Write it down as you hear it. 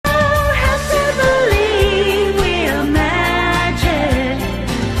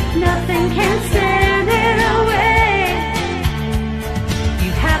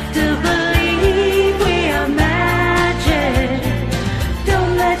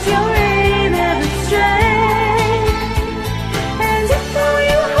you're in every strength. And if all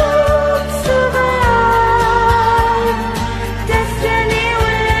you hope survive, destiny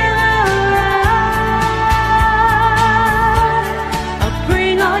will arrive. I'll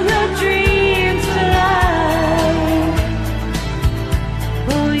bring all your dreams to life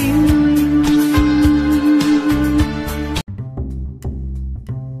for you.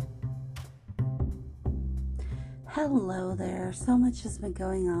 Hello there. So much has been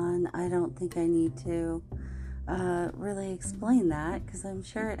going on. I don't think I need to really explain that, because I'm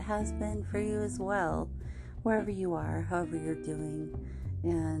sure it has been for you as well, wherever you are, however you're doing.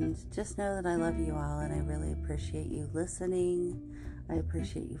 And just know that I love you all, and I really appreciate you listening. I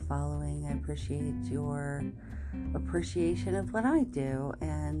appreciate you following. I appreciate your appreciation of what I do.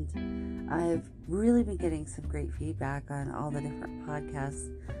 And I've really been getting some great feedback on all the different podcasts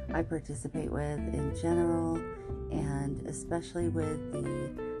I participate with in general, and especially with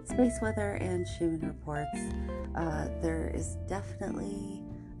the space weather and Schumann reports. There is definitely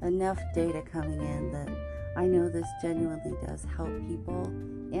enough data coming in that I know this genuinely does help people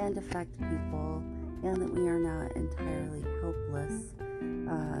and affect people, and that we are not entirely helpless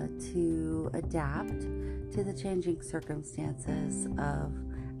to adapt to the changing circumstances of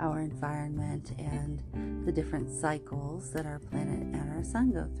our environment and the different cycles that our planet and our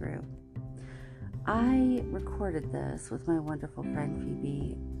sun go through. I recorded this with my wonderful friend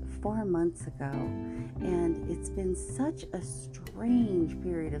Phoebe 4 months ago, and it's been such a strange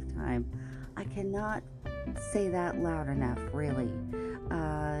period of time. I cannot say that loud enough, really.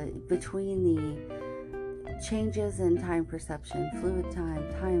 Between the changes in time perception, fluid time,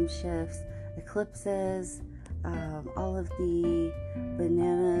 time shifts, eclipses, all of the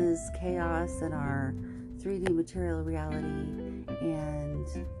bananas chaos in our 3D material reality, and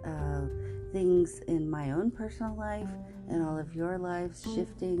things in my own personal life and all of your lives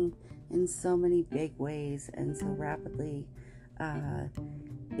shifting in so many big ways and so rapidly.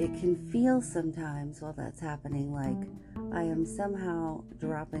 It can feel sometimes while that's happening like I am somehow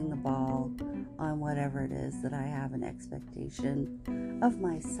dropping the ball on whatever it is that I have an expectation of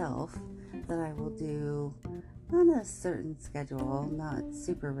myself that I will do on a certain schedule, not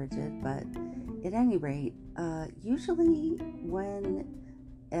super rigid, but at any rate, usually when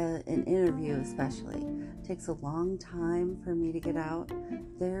an interview especially takes a long time for me to get out,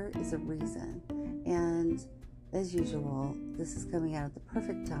 there is a reason. And as usual, this is coming out at the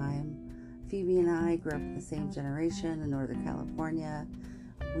perfect time. Phoebe and I grew up in the same generation in Northern California.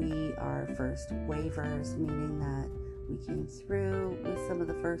 We are first wavers, meaning that we came through with some of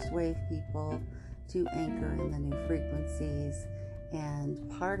the first wave people to anchor in the new frequencies, and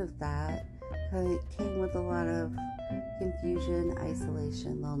part of that came with a lot of confusion,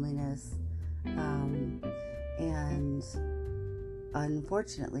 isolation, loneliness, and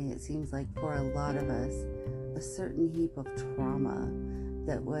unfortunately it seems like for a lot of us a certain heap of trauma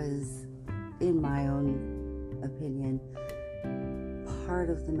that was, in my own opinion, part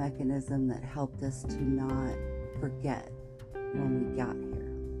of the mechanism that helped us to not forget when we got here.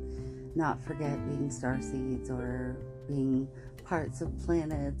 Not forget being starseeds or being parts of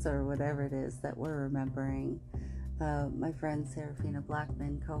planets or whatever it is that we're remembering. My friend Serafina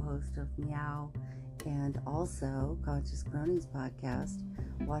Blackman, co-host of Meow and also Conscious Cronies podcast,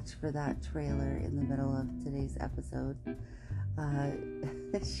 watch for that trailer in the middle of today's episode.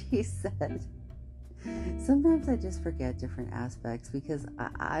 She said, sometimes I just forget different aspects because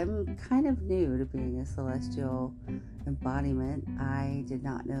I'm kind of new to being a celestial embodiment. I did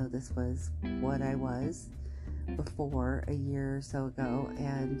not know this was what I was before a year or so ago,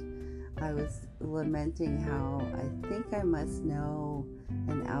 and I was lamenting how I think I must know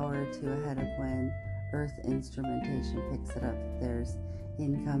an hour or two ahead of when Earth instrumentation picks it up if there's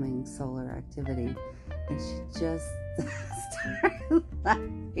incoming solar activity. And she just started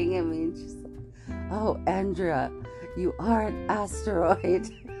laughing at me, and she's like, "Oh, Andrea, you are an asteroid."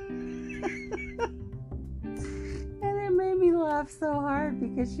 And it made me laugh so hard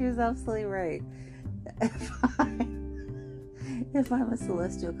because she was absolutely right. If I'm a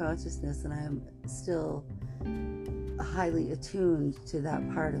celestial consciousness and I'm still highly attuned to that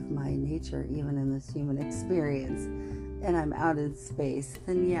part of my nature, even in this human experience, and I'm out in space,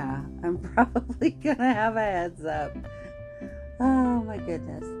 then yeah, I'm probably gonna have a heads up. Oh my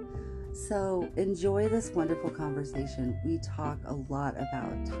goodness. So enjoy this wonderful conversation. We talk a lot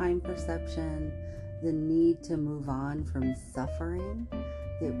about time perception, the need to move on from suffering,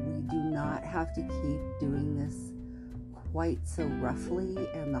 that we do not have to keep doing this quite so roughly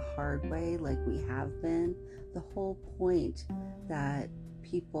and the hard way like we have been. The whole point that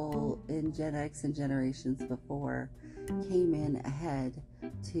people in Gen X and generations before came in ahead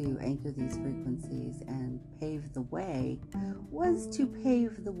to anchor these frequencies and pave the way was to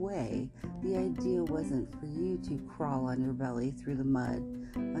pave the way. The idea wasn't for you to crawl on your belly through the mud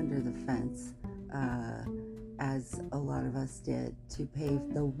under the fence, as a lot of us did, to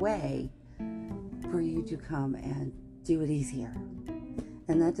pave the way for you to come and do it easier.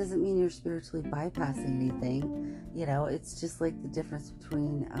 And that doesn't mean you're spiritually bypassing anything. It's just like the difference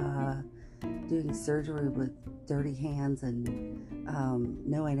between doing surgery with dirty hands and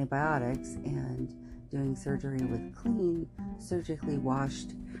no antibiotics and doing surgery with clean, surgically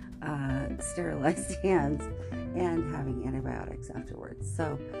washed, sterilized hands and having antibiotics afterwards.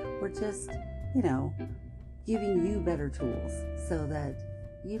 So we're just, giving you better tools so that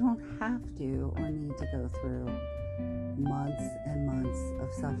you don't have to or need to go through months and months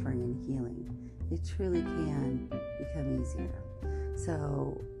of suffering and healing. It truly can become easier.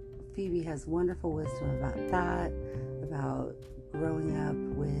 So Phoebe has wonderful wisdom about that, about growing up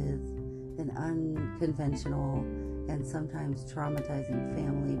with an unconventional and sometimes traumatizing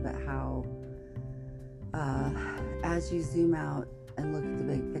family, but how as you zoom out and look at the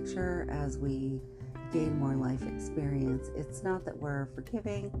big picture, as we gain more life experience, it's not that we're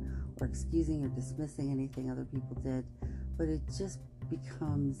forgiving or excusing or dismissing anything other people did, but it just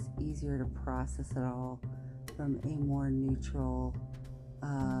becomes easier to process it all from a more neutral,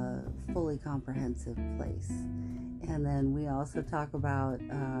 fully comprehensive place. And then we also talk about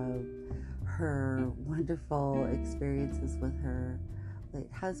her wonderful experiences with her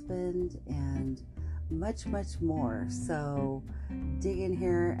late husband and much, much more. So dig in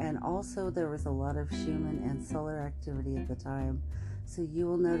here. And also there was a lot of Schumann and solar activity at the time. So you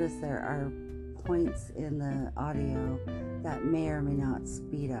will notice there are points in the audio that may or may not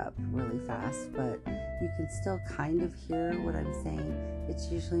speed up really fast, but you can still kind of hear what I'm saying.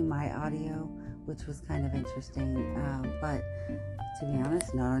 It's usually my audio, which was kind of interesting, but to be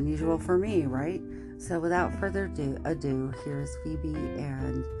honest, not unusual for me, right? So without further ado, here's Phoebe,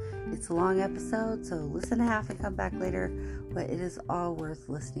 and it's a long episode, so listen to half and come back later, but it is all worth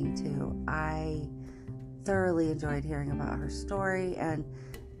listening to. I thoroughly enjoyed hearing about her story, and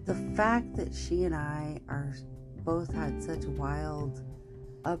the fact that she and I are both had such wild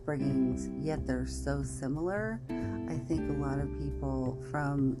upbringings, yet they're so similar. I think a lot of people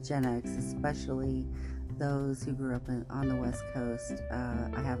from Gen X, especially those who grew up on the West Coast,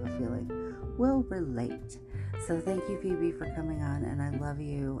 I have a feeling, will relate. So thank you, Phoebe, for coming on, and I love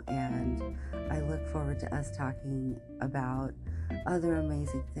you, and I look forward to us talking about other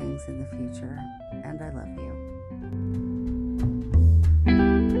amazing things in the future, and I love you.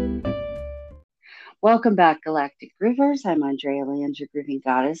 Welcome back, Galactic Groovers. I'm Andrea Land, your grooving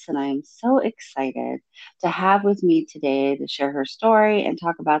goddess, and I am so excited to have with me today to share her story and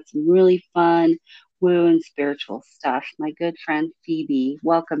talk about some really fun, woo, and spiritual stuff. My good friend, Phoebe.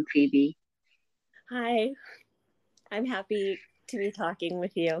 Welcome, Phoebe. Hi. I'm happy to be talking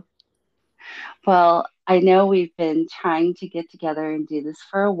with you. Well, I know we've been trying to get together and do this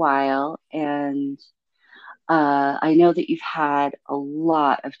for a while, and I know that you've had a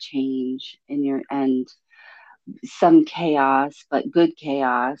lot of change in your and some chaos, but good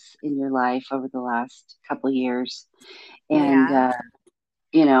chaos in your life over the last couple of years. And, Yeah.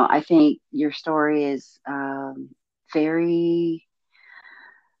 I think your story is very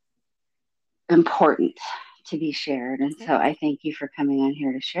important to be shared. And so I thank you for coming on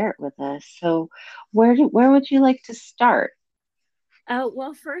here to share it with us. So where would you like to start? Oh,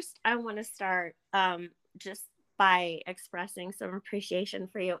 well, first I want to start just by expressing some appreciation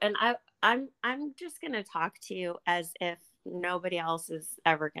for you. And I'm just going to talk to you as if nobody else is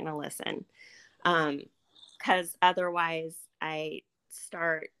ever going to listen. Cuz otherwise I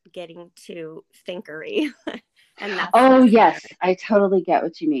start getting too thinkery. And that's Yes, I totally get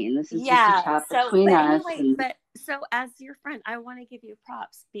what you mean. This is just a chat between us. So as your friend, I want to give you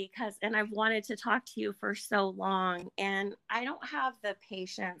props and I've wanted to talk to you for so long, and I don't have the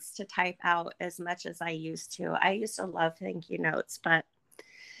patience to type out as much as I used to. I used to love thank you notes, but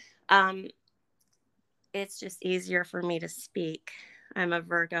it's just easier for me to speak. I'm a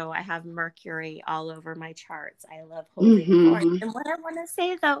Virgo. I have Mercury all over my charts. I love holding forth. And what I want to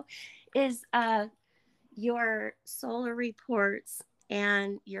say though is your solar reports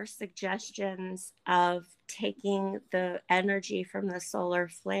and your suggestions of taking the energy from the solar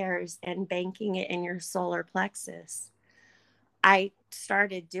flares and banking it in your solar plexus. I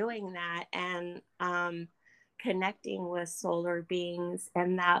started doing that and connecting with solar beings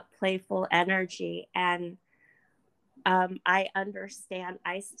and that playful energy. And I understand,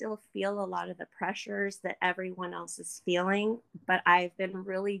 I still feel a lot of the pressures that everyone else is feeling, but I've been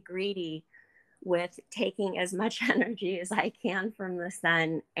really greedy with taking as much energy as I can from the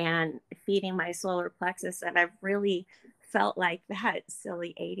sun and feeding my solar plexus. And I've really felt like that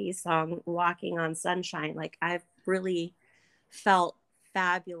silly 80s song, Walking on Sunshine. Like I've really felt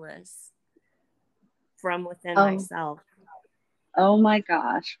fabulous from within Oh, myself. oh my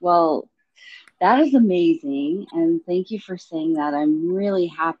gosh. Well, that is amazing. And thank you for saying that. I'm really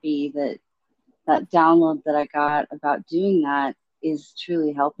happy that that download that I got about doing that is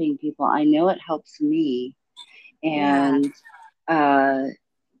truly helping people. I know it helps me. Yeah. And uh,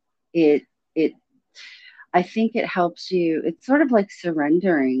 it, it, I think it helps you. It's sort of like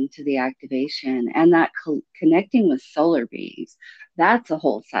surrendering to the activation and that connecting with solar beings. That's a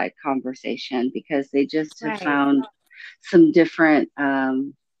whole side conversation because they just have Right. found some different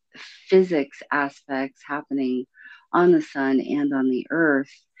physics aspects happening on the sun and on the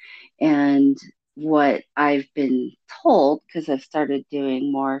earth. And what I've been told, because I've started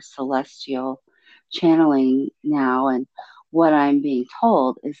doing more celestial channeling now, and what I'm being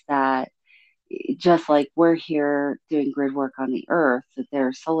told is that just like we're here doing grid work on the earth, that there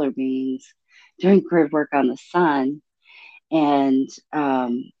are solar beings doing grid work on the sun. And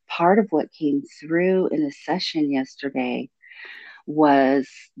part of what came through in a session yesterday was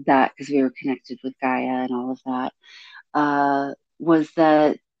that, because we were connected with Gaia and all of that, was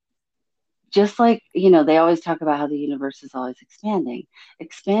that just like, they always talk about how the universe is always expanding.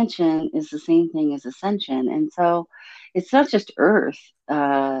 Expansion is the same thing as ascension. And so it's not just Earth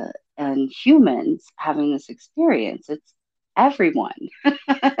and humans having this experience, it's everyone.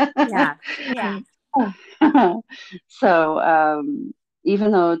 Yeah. Yeah. So,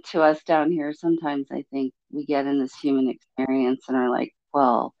 even though to us down here, sometimes I think we get in this human experience and are like,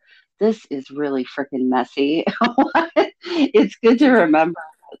 well, this is really freaking messy. It's good to remember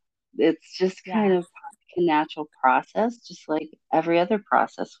it's just kind Yeah. of a natural process, just like every other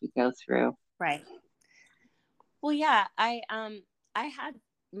process we go through. Right. Well, yeah, I had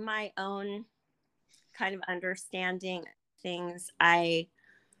my own kind of understanding things. I'm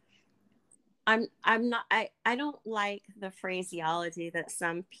not I don't like the phraseology that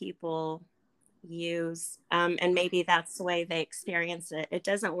some people use, and maybe that's the way they experience it. It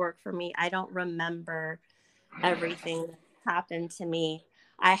doesn't work for me. I don't remember everything that happened to me.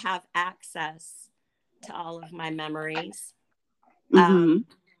 I have access to all of my memories, Mm-hmm.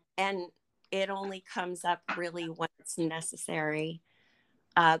 and it only comes up really when it's necessary.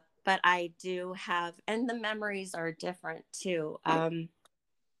 But I do have, and the memories are different too.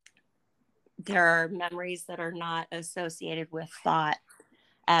 There are memories that are not associated with thought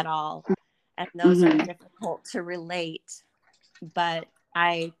at all, and those are Mm-hmm. difficult to relate. But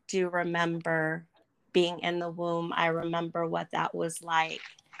I do remember being in the womb. I remember what that was like.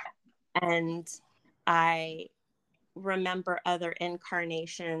 And I remember other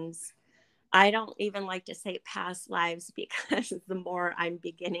incarnations. I don't even like to say past lives because the more I'm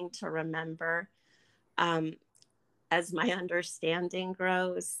beginning to remember, um, as my understanding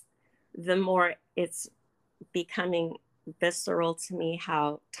grows, the more it's becoming visceral to me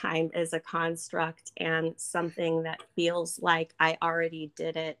how time is a construct, and something that feels like I already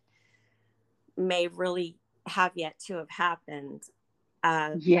did it may really have yet to have happened.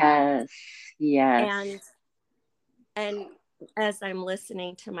 Uh, Yes, yes. and and as I'm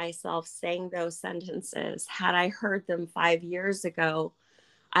listening to myself saying those sentences, had I heard them 5 years ago,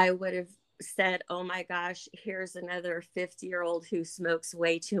 I would have said, oh my gosh, here's another 50-year-old who smokes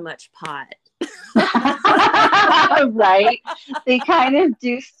way too much pot. Right? They kind of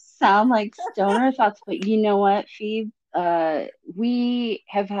do sound like stoner thoughts, but you know what, Phoebe? We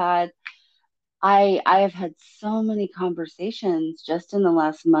have had I have had so many conversations just in the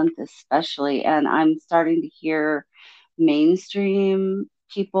last month, especially, and I'm starting to hear mainstream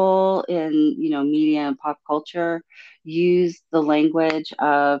people in, media and pop culture use the language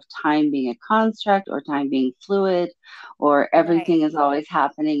of time being a construct or time being fluid or everything Right. is always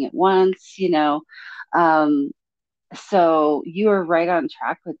happening at once. Um, so you are right on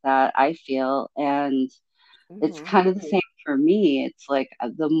track with that, I feel, and it's Mm-hmm. kind of the same for me. It's like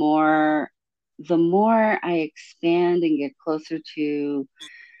the more I expand and get closer to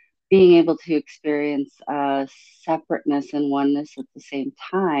being able to experience separateness and oneness at the same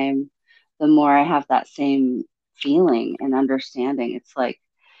time, the more I have that same feeling and understanding. It's like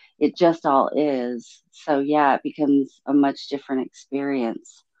it just all is. So yeah, it becomes a much different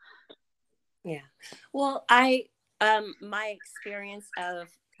experience. Yeah. Well, my experience of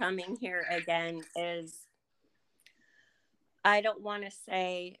coming here again is, I don't want to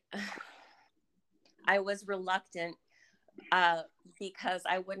say I was reluctant, uh, because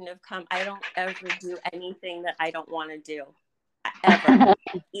I wouldn't have come. I don't ever do anything that I don't want to do, ever.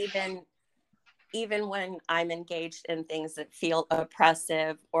 Even even when I'm engaged in things that feel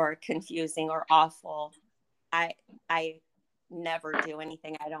oppressive or confusing or awful, I never do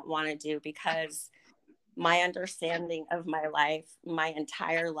anything I don't want to do, because my understanding of my life, my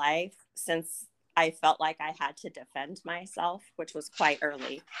entire life, since I felt like I had to defend myself, which was quite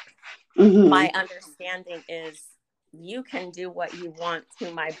early, my understanding is you can do what you want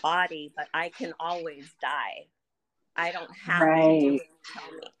to my body, but I can always die. I don't have to do what you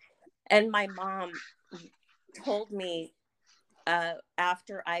tell me. And my mom told me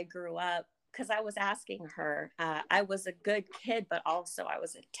after I grew up, because I was asking her, I was a good kid, but also I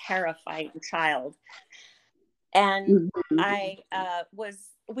was a terrifying child. And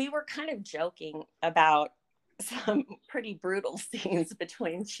we were kind of joking about some pretty brutal scenes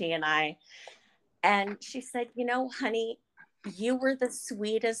between she and I. And she said, you know, honey, you were the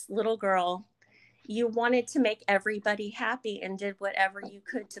sweetest little girl. You wanted to make everybody happy and did whatever you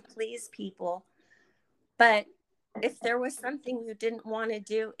could to please people. But if there was something you didn't want to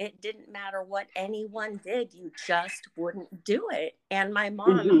do, it didn't matter what anyone did. You just wouldn't do it. And my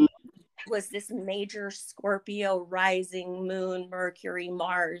mom was this major Scorpio rising moon, Mercury,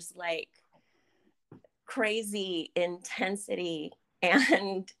 Mars, like crazy intensity.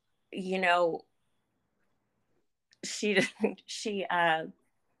 And, you know, she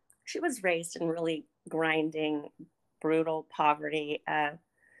was raised in really grinding, brutal poverty.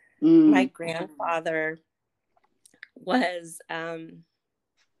 My grandfather was, my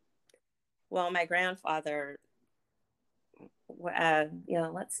grandfather,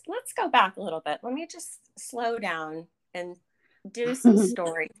 let's go back a little bit. Let me just slow down and do some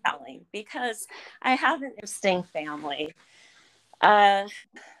storytelling, because I have an interesting family.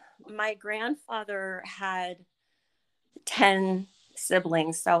 My grandfather had 10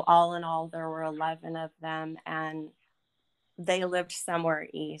 siblings, so all in all there were 11 of them, and they lived somewhere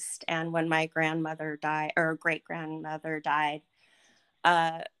east. And when my grandmother died, or great grandmother died,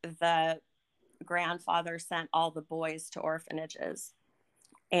 the grandfather sent all the boys to orphanages.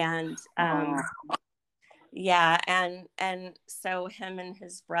 And and so him and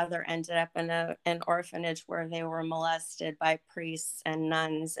his brother ended up in an orphanage where they were molested by priests and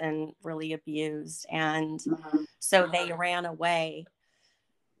nuns and really abused. And so they ran away,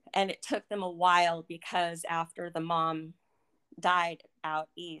 and it took them a while, because after the mom died out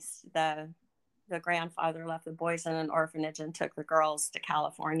east, the grandfather left the boys in an orphanage and took the girls to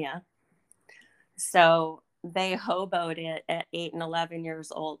California. So they hoboed it at 8 and 11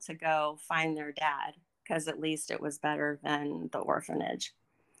 years old to go find their dad, because at least it was better than the orphanage.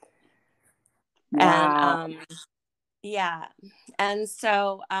 Wow. And and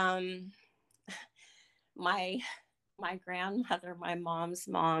so my grandmother, my mom's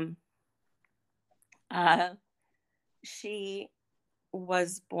mom, she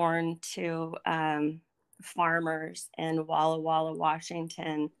was born to farmers in Walla Walla,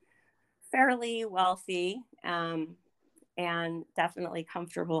 Washington, fairly wealthy, and definitely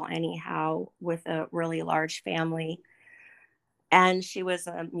comfortable anyhow, with a really large family. And she was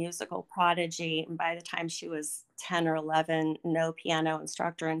a musical prodigy. And by the time she was 10 or 11, no piano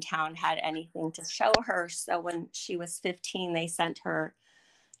instructor in town had anything to show her. So when she was 15, they sent her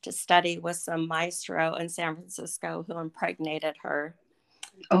to study with some maestro in San Francisco who impregnated her.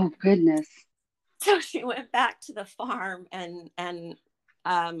 Oh, goodness. So she went back to the farm, and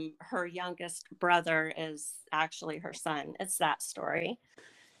her youngest brother is actually her son. It's that story.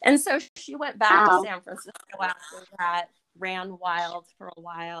 And so she went back to San Francisco after that, ran wild for a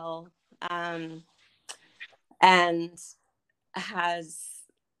while, and has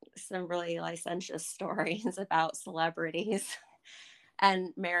some really licentious stories about celebrities,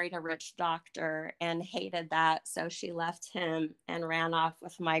 and married a rich doctor and hated that. So she left him and ran off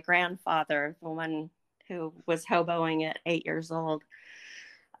with my grandfather, the one who was hoboing at 8 years old.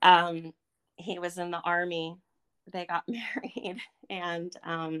 He was in the Army. They got married, and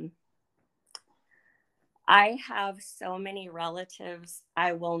I have so many relatives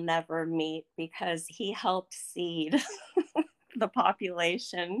I will never meet, because he helped seed the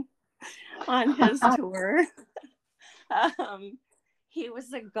population on his tour. He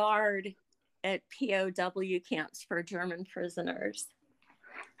was a guard at POW camps for German prisoners.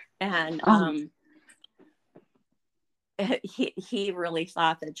 And he really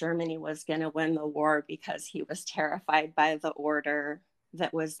thought that Germany was going to win the war, because he was terrified by the order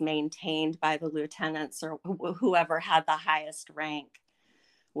that was maintained by the lieutenants, or whoever had the highest rank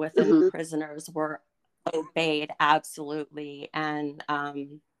within prisoners were obeyed absolutely. And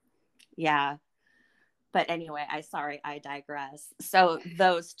but anyway, I digress. So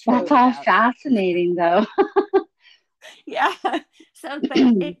those two. That's all fascinating, though. Yeah. So, but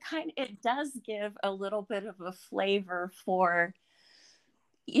it does give a little bit of a flavor for,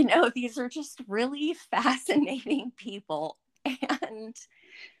 these are just really fascinating people. And uh,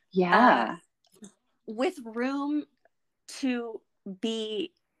 Yeah. with room to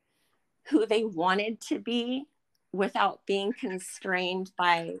be who they wanted to be without being constrained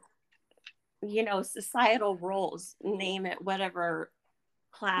by, societal roles, name it, whatever,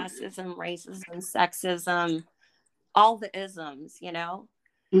 classism, racism, sexism, all the isms,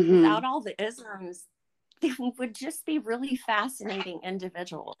 Hmm. without all the isms, they would just be really fascinating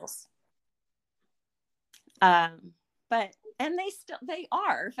individuals. Um, but and they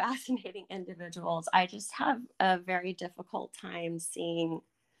are fascinating individuals. I just have a very difficult time seeing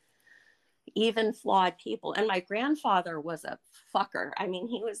even flawed people. And my grandfather was a fucker. I mean,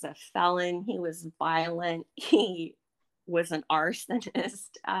 he was a felon, he was violent, he was an arsonist.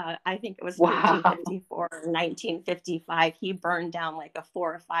 I think it was Wow. 1954 or 1955. He burned down like a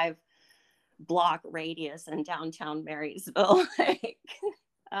 4 or 5 block radius in downtown Marysville. Like,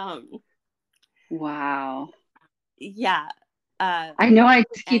 um, Wow. yeah. Uh, I know I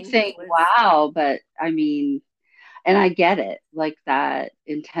just keep and he saying was, wow, but I mean, and I get it, like that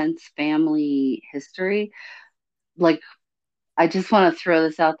intense family history. Like, I just want to throw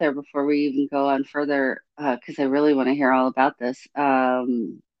this out there before we even go on further, because I really want to hear all about this.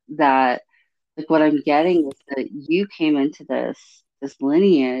 That, like, what I'm getting is that you came into this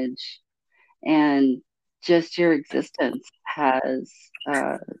lineage, and just your existence has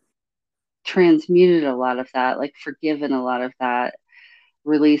transmuted a lot of that, like forgiven a lot of that,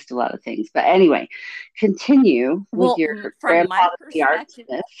 released a lot of things. But anyway, continue with well, your from my grandfather, the perspective.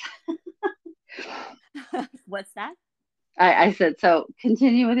 arsonist. What's that? I said, so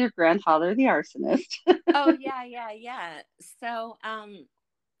continue with your grandfather, the arsonist. Oh, yeah, yeah, yeah. So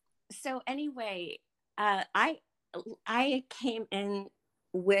anyway, I came in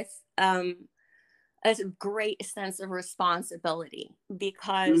with a great sense of responsibility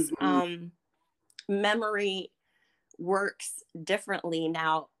because Hmm. memory works differently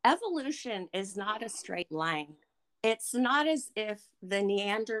now. Evolution is not a straight line. It's not as if the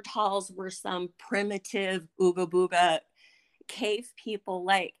Neanderthals were some primitive ooga booga cave people.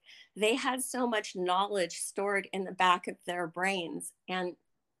 Like, they had so much knowledge stored in the back of their brains. And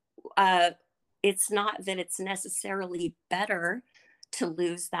uh, it's not that it's necessarily better to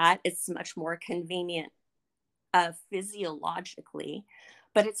lose that. It's much more convenient physiologically,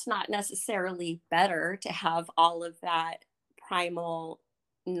 but it's not necessarily better to have all of that primal,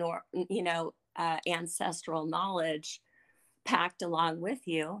 ancestral knowledge packed along with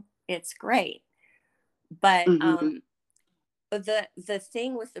you. It's great, but Hmm. the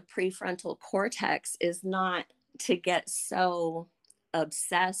thing with the prefrontal cortex is not to get so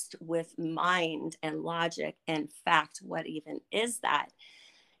obsessed with mind and logic and fact. What even is that?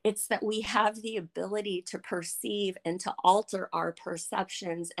 It's that we have the ability to perceive and to alter our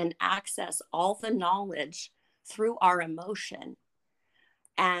perceptions and access all the knowledge through our emotion.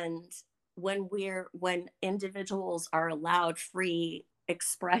 And when individuals are allowed free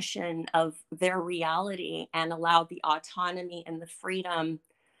expression of their reality and allowed the autonomy and the freedom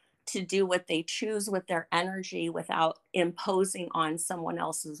to do what they choose with their energy without imposing on someone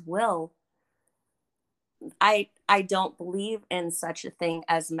else's will, I don't believe in such a thing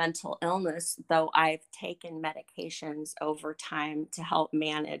as mental illness, though I've taken medications over time to help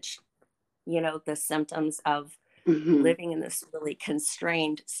manage, the symptoms of Hmm. living in this really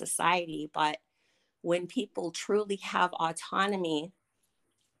constrained society. But when people truly have autonomy,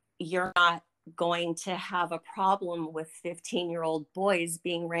 you're not going to have a problem with 15-year-old boys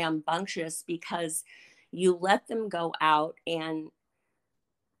being rambunctious because you let them go out and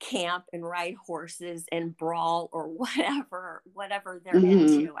camp and ride horses and brawl or whatever they're Hmm.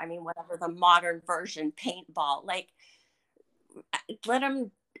 into. I mean, whatever the modern version, paintball, like, let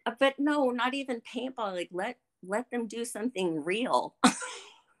them, but no, not even paintball, like, let them do something real.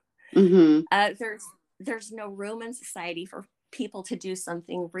 Hmm. There's no room in society for people to do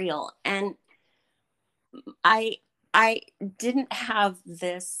something real. And i I didn't have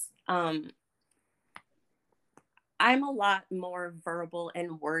this. I'm a lot more verbal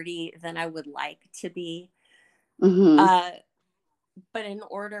and wordy than I would like to be. Hmm. uh but in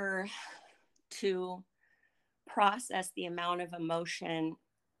order to process the amount of emotion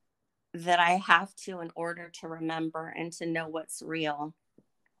that I have to in order to remember and to know what's real,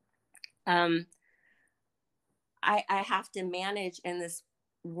 um, I have to manage in this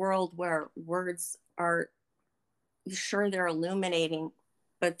world where words are, sure, they're illuminating,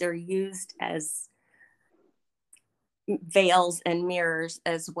 but they're used as veils and mirrors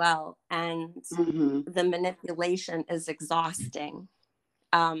as well. And Mm-hmm. the manipulation is exhausting.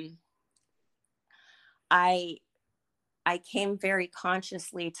 Um, I I came very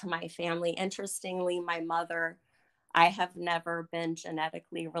consciously to my family. Interestingly, my mother, I have never been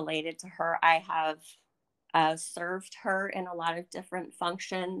genetically related to her. I have served her in a lot of different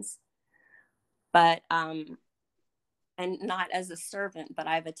functions, but and not as a servant, but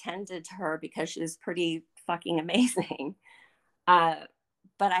I've attended to her because she was pretty fucking amazing. Uh,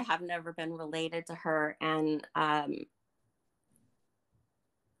 but I have never been related to her. And,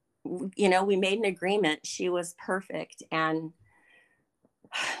 you know, we made an agreement. She was perfect. And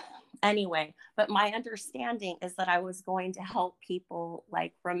anyway, but my understanding is that I was going to help people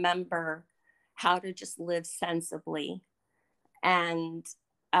like remember how to just live sensibly. And,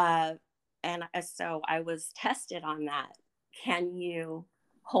 uh, so I was tested on that. Can you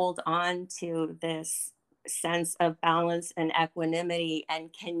hold on to this sense of balance and equanimity?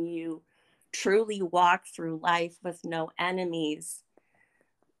 And can you truly walk through life with no enemies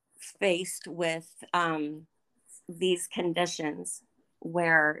faced with these conditions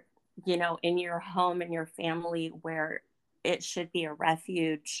where, you know, in your home and your family where it should be a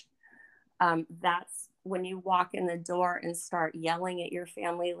refuge? That's when you walk in the door and start yelling at your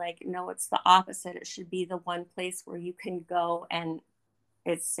family, like, no, it's the opposite. It should be the one place where you can go and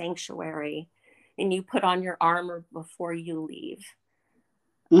it's sanctuary, and you put on your armor before you leave,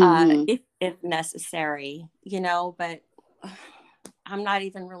 Mm-hmm. if necessary, you know. But I'm not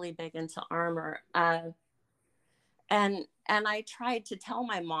even really big into armor. And I tried to tell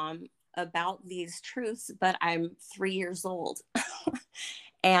my mom about these truths, but I'm 3 years old.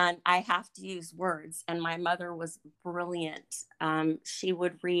 And I have to use words. And my mother was brilliant. She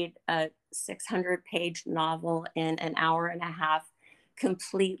would read a 600-page novel in an hour and a half,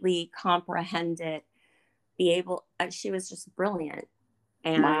 completely comprehend it, be able, she was just brilliant.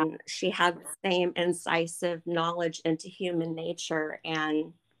 Wow. And she had the same incisive knowledge into human nature.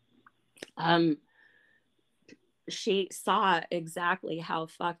 And she saw exactly how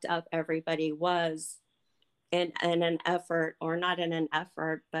fucked up everybody was in an effort, or not in an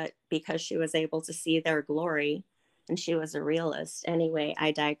effort, but because she was able to see their glory, and she was a realist. Anyway,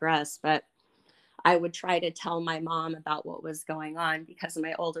 I digress. But I would try to tell my mom about what was going on because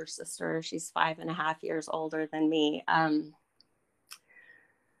my older sister, she's 5.5 years older than me.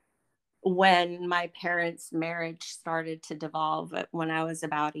 When my parents' marriage started to devolve, when I was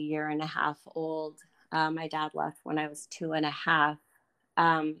about a year and a half old, my dad left when I was 2.5.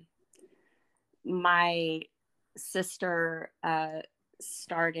 My sister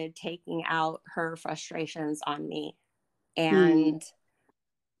started taking out her frustrations on me, and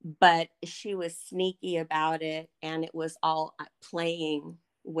but she was sneaky about it, and it was all playing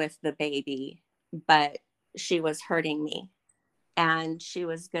with the baby, but she was hurting me, and she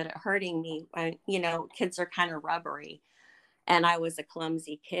was good at hurting me. And you know, kids are kind of rubbery, and I was a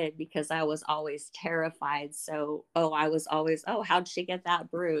clumsy kid because I was always terrified. So I was always, oh, how'd she get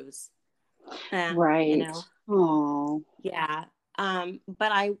that bruise? You Right. know. Oh. Yeah.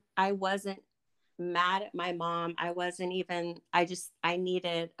 But I wasn't mad at my mom. I wasn't even, I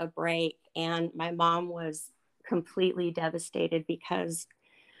needed a break. And my mom was completely devastated because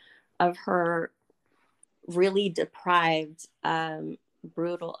of her really deprived,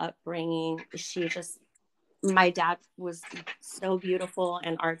 brutal upbringing. My dad was so beautiful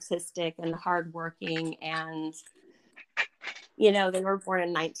and artistic and hardworking. And, you know, they were born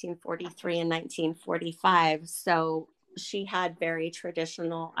in 1943 and 1945. So she had very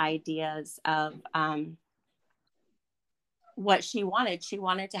traditional ideas of what she wanted. She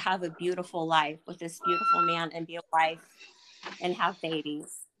wanted to have a beautiful life with this beautiful man and be a wife and have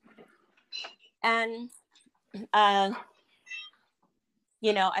babies. And,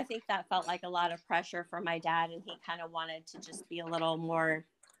 you know, I think that felt like a lot of pressure for my dad. And he kind of wanted to just be a little more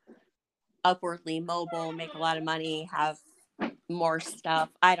upwardly mobile, make a lot of money, have more stuff.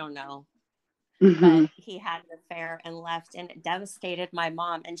 I don't know. Mm-hmm. But he had an affair and left, and it devastated my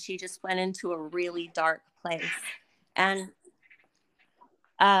mom. And she just went into a really dark place. And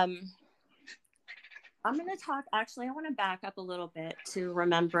I'm going to talk, actually, I want to back up a little bit to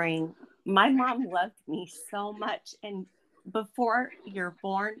remembering my mom loved me so much. And before you're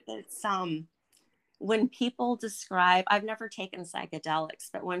born, it's when people describe, I've never taken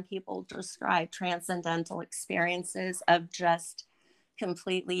psychedelics, but when people describe transcendental experiences of just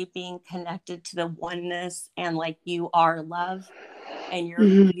completely being connected to the oneness, and like you are love, and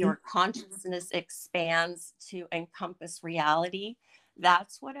your consciousness expands to encompass reality,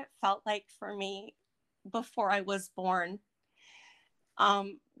 that's what it felt like for me before I was born.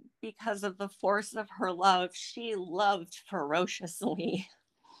 because of the force of her love, she loved ferociously.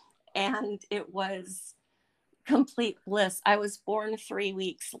 And it was complete bliss. I was born 3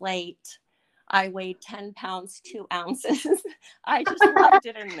 weeks late. I weighed 10 pounds, 2 ounces. I just loved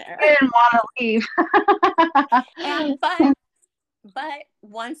it in there. I didn't want to leave. And, but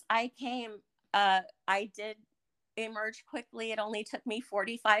once I came, I did emerge quickly. It only took me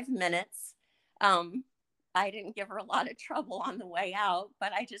 45 minutes. I didn't give her a lot of trouble on the way out,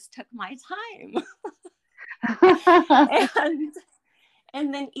 but I just took my time.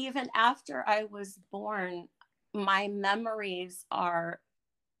 And then even after I was born, my memories are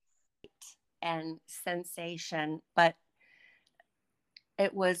light and sensation, but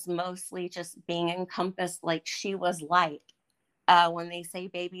it was mostly just being encompassed, like she was light. When they say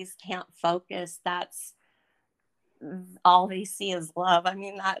babies can't focus, that's all they see is love. I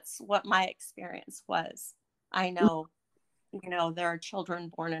mean, that's what my experience was. I know, there are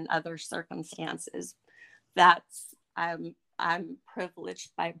children born in other circumstances. I'm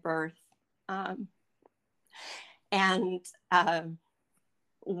privileged by birth. And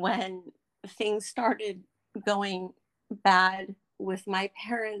when things started going bad with my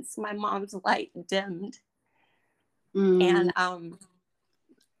parents, my mom's light dimmed. And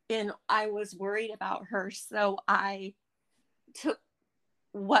I was worried about her. So I took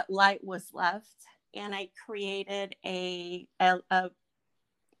what light was left and I created I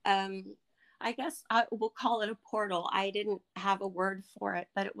guess we'll call it a portal. I didn't have a word for it,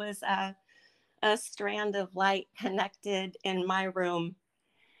 but it was a strand of light connected in my room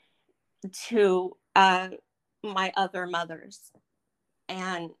to my other mothers.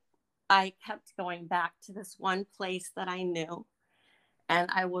 And I kept going back to this one place that I knew. And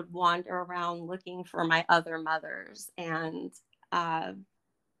I would wander around looking for my other mothers. And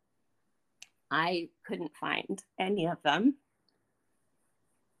I couldn't find any of them.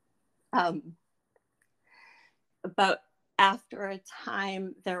 But after a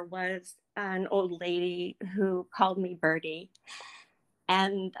time, there was an old lady who called me Birdie.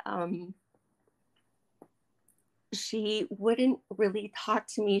 And she wouldn't really talk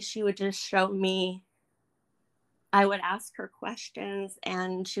to me. She would just show me. I would ask her questions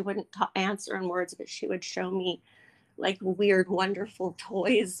and she wouldn't answer in words, but she would show me like weird, wonderful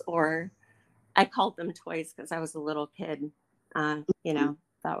toys, or I called them toys because I was a little kid. That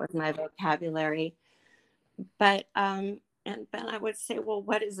was my vocabulary. But, and then I would say, well,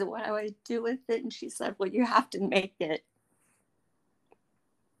 what is it? What do I do with it? And she said, well, you have to make it.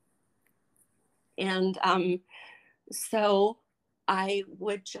 And so I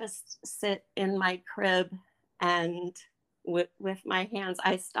would just sit in my crib and with my hands,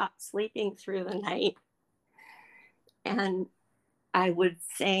 I stopped sleeping through the night. And I would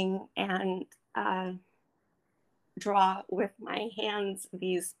sing and draw with my hands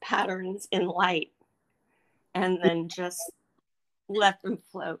these patterns in light and then just let them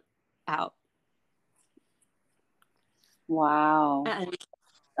float out. Wow. And,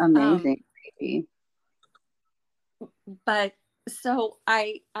 amazing, baby. But so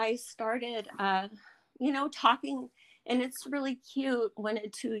I started, talking, and it's really cute when a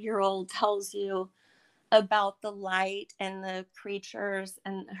 2-year-old tells you about the light and the creatures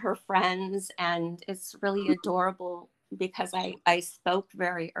and her friends. And it's really adorable because I spoke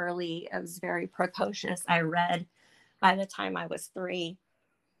very early. I was very precocious. I read by the time I was 3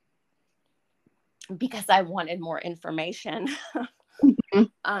 because I wanted more information.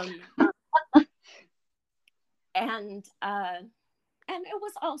 And it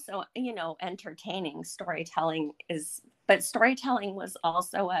was also, entertaining. Storytelling was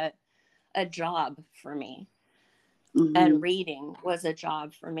also a job for me. And reading was a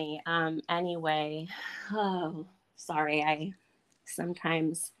job for me. Anyway, sorry, I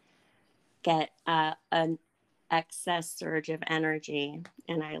sometimes get an excess surge of energy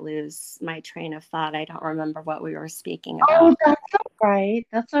and I lose my train of thought. I don't remember what we were speaking about. Oh, that's all right.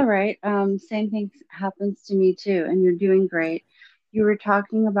 That's all right. Same thing happens to me too, and you're doing great. You were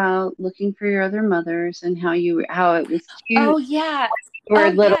talking about looking for your other mothers and how it was cute. Oh yeah. You were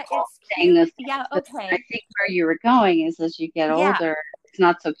little, it's saying this. Yeah, okay. I think where you were going is as you get older, it's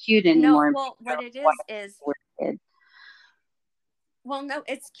not so cute anymore. No, well, what it is well, no,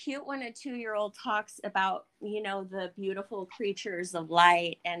 it's cute when a 2-year-old talks about, the beautiful creatures of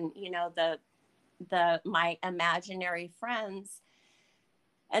light and, my imaginary friends.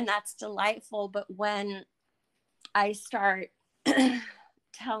 And that's delightful. But when I start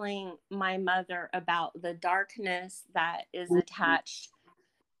telling my mother about the darkness that is attached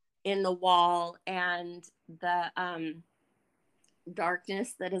in the wall and the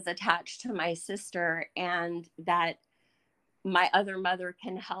darkness that is attached to my sister, and that my other mother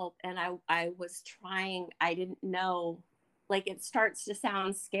can help. And I was trying, I didn't know, like, it starts to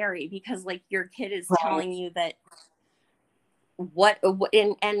sound scary because like your kid is Right. telling you that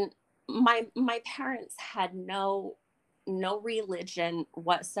and my parents had no religion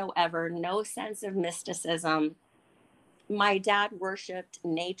whatsoever, no sense of mysticism. My dad worshiped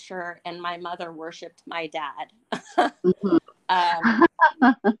nature and my mother worshiped my dad. Mhm. I,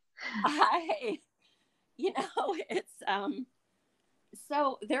 it's,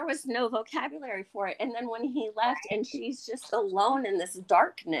 so there was no vocabulary for it. And then when he left and she's just alone in this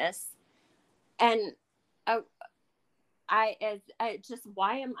darkness, and I just,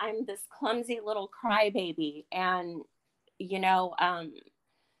 why am I'm this clumsy little crybaby? And,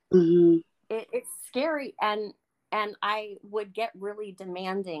 Mhm. it's scary. And I would get really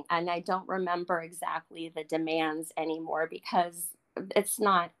demanding, and I don't remember exactly the demands anymore because it's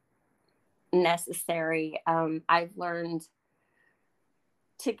not necessary. I've learned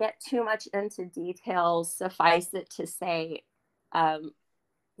to get too much into details. Suffice it to say,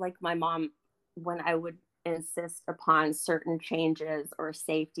 like my mom, when I would insist upon certain changes or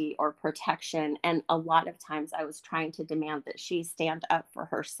safety or protection, and a lot of times I was trying to demand that she stand up for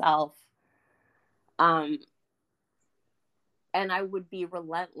herself. And I would be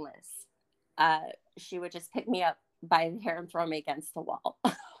relentless. She would just pick me up by the hair and throw me against the wall.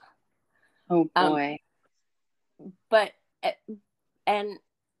 Oh boy. But, and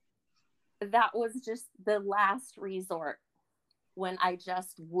that was just the last resort when I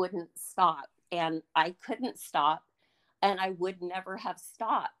just wouldn't stop, and I couldn't stop, and I would never have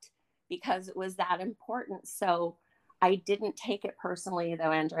stopped because it was that important. So I didn't take it personally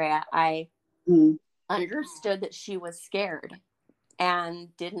though, Andrea. I understood that she was scared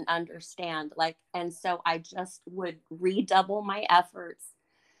and didn't understand, and so I just would redouble my efforts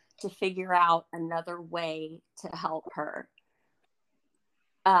to figure out another way to help her.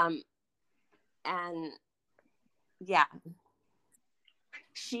 And yeah,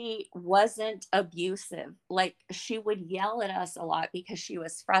 she wasn't abusive. Like, she would yell at us a lot because she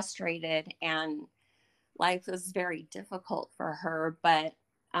was frustrated and life was very difficult for her. But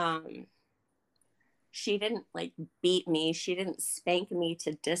she didn't like beat me. She didn't spank me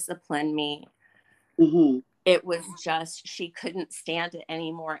to discipline me. Mm-hmm. It was just, she couldn't stand it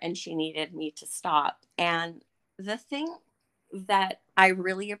anymore and she needed me to stop. And the thing that I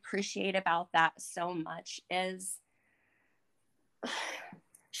really appreciate about that so much is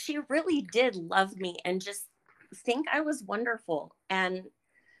she really did love me and just think I was wonderful. And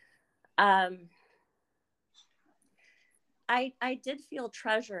I did feel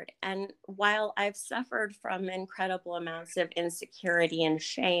treasured. And while I've suffered from incredible amounts of insecurity and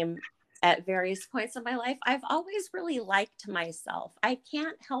shame at various points in my life, I've always really liked myself. I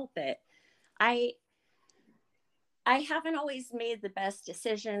can't help it. I haven't always made the best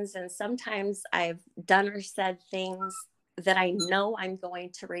decisions, and sometimes I've done or said things that I know I'm going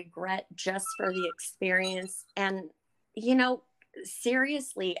to regret just for the experience. And,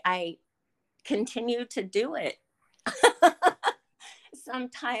 seriously, I continue to do it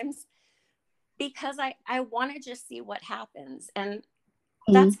sometimes because I want to just see what happens. And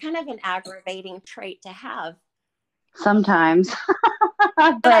that's kind of an aggravating trait to have. Sometimes.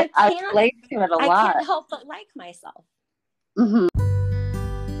 But I relate to it a lot. I can't help but like myself. Mm-hmm.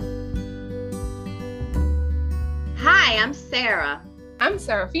 Hi, I'm Sarah. I'm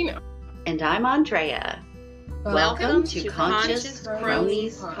Serafina. And I'm Andrea. Welcome to Conscious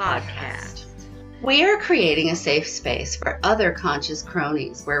Cronies Podcast. We are creating a safe space for other conscious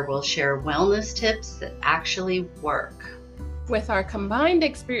cronies where we'll share wellness tips that actually work. With our combined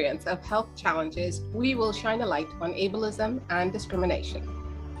experience of health challenges, we will shine a light on ableism and discrimination.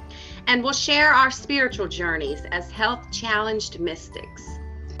 And we'll share our spiritual journeys as health-challenged mystics.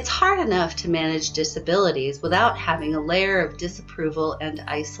 It's hard enough to manage disabilities without having a layer of disapproval and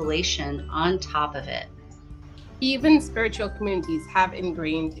isolation on top of it. Even spiritual communities have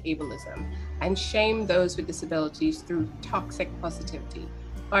ingrained ableism and shame those with disabilities through toxic positivity.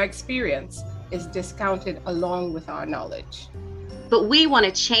 Our experience is discounted along with our knowledge. But we want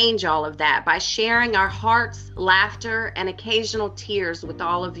to change all of that by sharing our hearts, laughter, and occasional tears with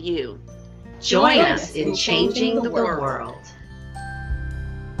all of you. Join us in changing the world.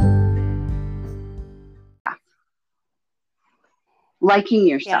 Liking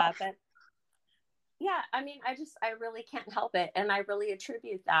yourself. I mean, I really can't help it. And I really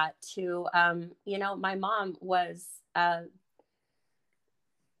attribute that to, my mom was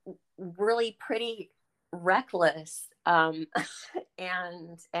really pretty reckless and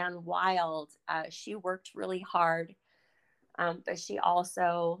wild. She worked really hard, but she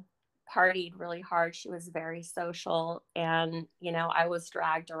also partied really hard. She was very social. And, you know, I was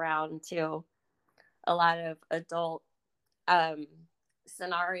dragged around to a lot of adult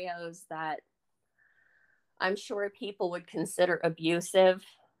scenarios that I'm sure people would consider abusive.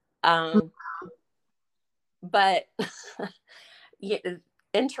 But yeah,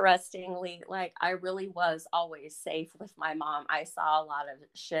 interestingly, like, I really was always safe with my mom. I saw a lot of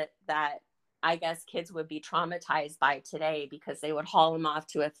shit that I guess kids would be traumatized by today, because they would haul them off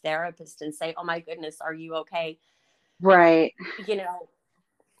to a therapist and say, "Oh my goodness, are you okay?" Right. You know,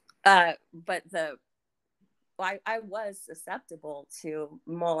 but I was susceptible to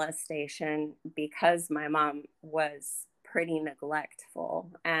molestation because my mom was pretty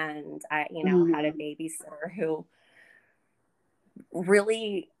neglectful, and I, you know, had a babysitter who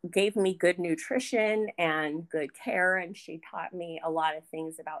really gave me good nutrition and good care, and she taught me a lot of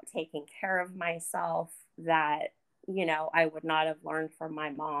things about taking care of myself that, you know, I would not have learned from my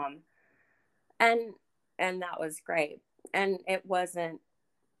mom. And that was great. And it wasn't,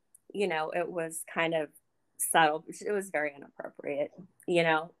 you know, it was kind of subtle. It was very inappropriate, you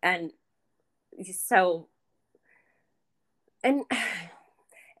know. And so, and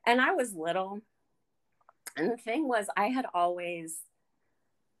I was little, and the thing was, I had always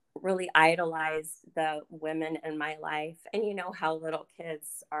really idolized the women in my life. And you know how little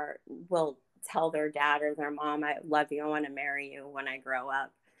kids will tell their dad or their mom, "I love you, I want to marry you when I grow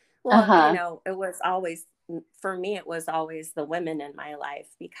up." Well, you know, it was always, for me, it was always the women in my life,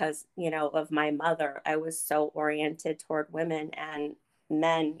 because, you know, of my mother. I was so oriented toward women and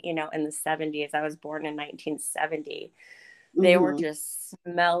men, you know, in the 70s. I was born in 1970. They were just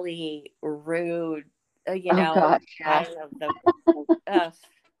smelly, rude, you know, dying of the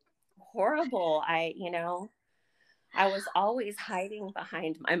horrible. You know, I was always hiding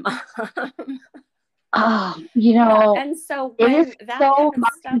behind my mom. Oh, you know, and so it when is that so kind of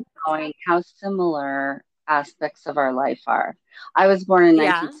stuff, mind-blowing how similar aspects of our life are. I was born in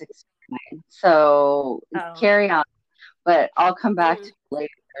 1969, so carry on, but I'll come back to it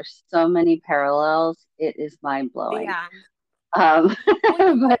later. There's so many parallels. It is mind-blowing. Yeah. Well,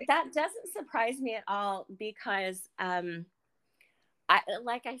 but that doesn't surprise me at all, because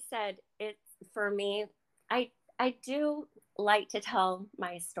like I said, it's, for me, I do like to tell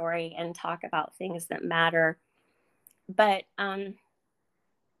my story and talk about things that matter, but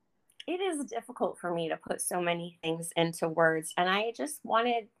it is difficult for me to put so many things into words. And I just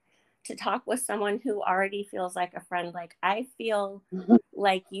wanted to talk with someone who already feels like a friend. Like, I feel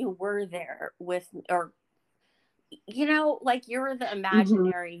like you were there with, or, you know, like you're the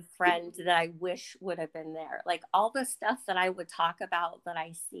imaginary friend that I wish would have been there. Like, all the stuff that I would talk about that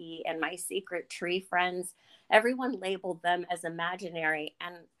I see, and my secret tree friends, everyone labeled them as imaginary.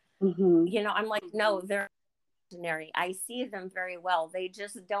 And, you know, I'm like, no, they're imaginary. I see them very well. They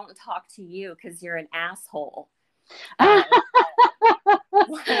just don't talk to you because you're an asshole. Like,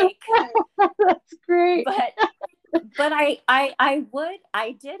 that's great. But I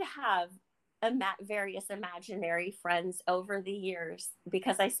did have various imaginary friends over the years,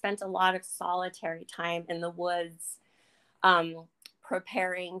 because I spent a lot of solitary time in the woods,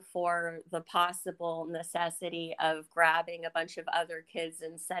 preparing for the possible necessity of grabbing a bunch of other kids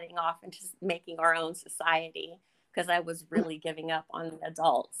and setting off into making our own society, because I was really giving up on the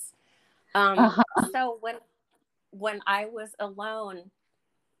adults. So when I was alone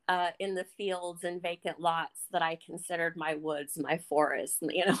in the fields and vacant lots that I considered my woods, my forest,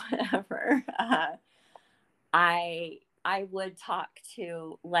 you know, whatever, I would talk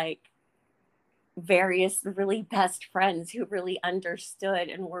to, like, various really best friends who really understood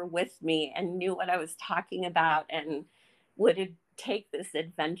and were with me and knew what I was talking about, and would take this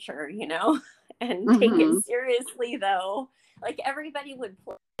adventure, you know, and take it seriously, though. Like, everybody would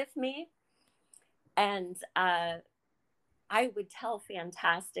play with me, and I would tell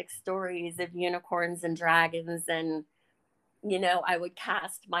fantastic stories of unicorns and dragons, and, you know, I would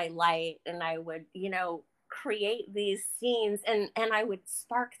cast my light, and I would, you know, create these scenes, and I would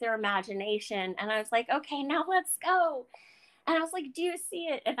spark their imagination. And I was like, okay, now let's go. And I was like, do you see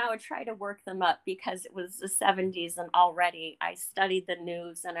it? And I would try to work them up, because it was the 70s, and already I studied the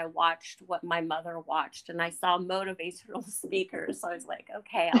news, and I watched what my mother watched, and I saw motivational speakers. So I was like,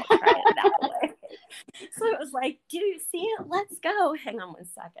 okay, I'll try it that way. So it was like, do you see it? Let's go. Hang on one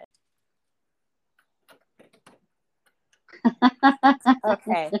second.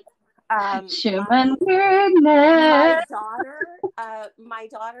 Okay. Human weirdness. My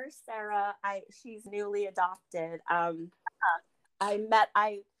daughter Sarah, she's newly adopted. I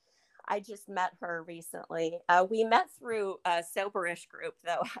just met her recently. We met through a Soberish group,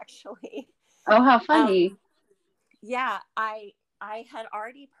 though, actually. Oh, how funny. Yeah, I had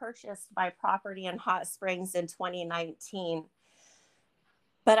already purchased my property in Hot Springs in 2019,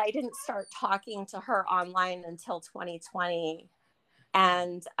 but I didn't start talking to her online until 2020.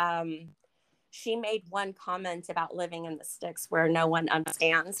 And she made one comment about living in the sticks where no one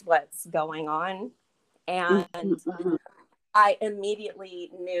understands what's going on. And I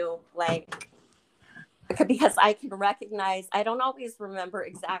immediately knew, like, because I can recognize, I don't always remember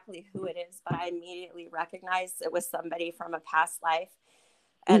exactly who it is, but I immediately recognized it was somebody from a past life.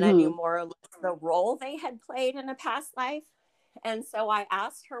 And I knew more or less the role they had played in a past life. And so I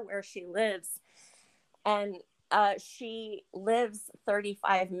asked her where she lives. And she lives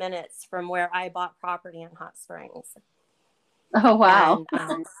 35 minutes from where I bought property in Hot Springs. Oh, wow.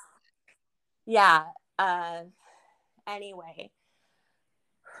 And, yeah. Anyway,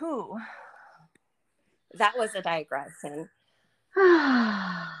 that was a digression.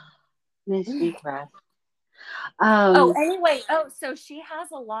 Nice deep breath. Anyway. So she has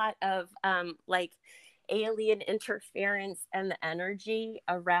a lot of like alien interference, and the energy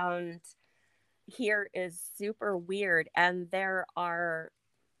around here is super weird. And there are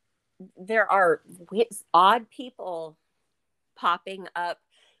odd people popping up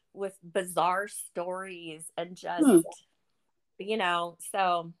with bizarre stories and just,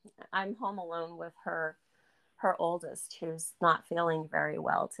 so I'm home alone with her oldest, who's not feeling very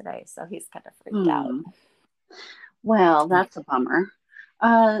well today. So he's kind of freaked out. Well, that's a bummer.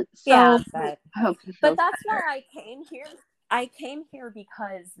 But that's why I came here. I came here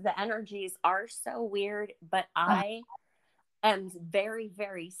because the energies are so weird, but I am very,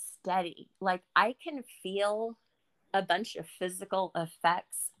 very steady. Like, I can feel a bunch of physical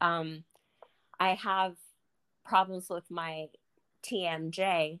effects. I have problems with my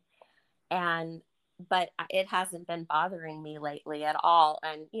TMJ, but it hasn't been bothering me lately at all.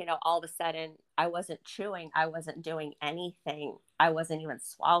 And, all of a sudden I wasn't chewing. I wasn't doing anything. I wasn't even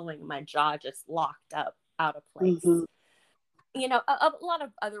swallowing. My jaw just locked up out of place. A lot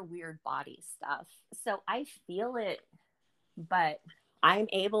of other weird body stuff. So I feel it, but I'm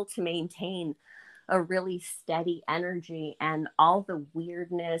able to maintain a really steady energy, and all the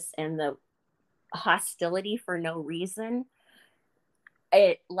weirdness and the hostility for no reason,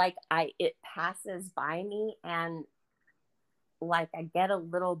 it passes by me, and like I get a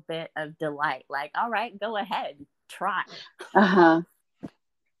little bit of delight, like, all right, go ahead, try.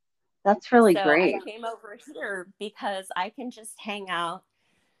 That's really great. I came over here because I can just hang out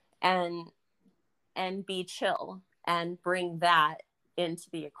and be chill and bring that into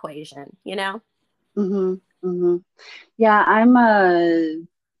the equation, Yeah,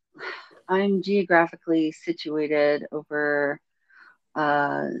 I'm geographically situated over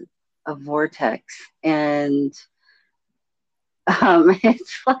a vortex, and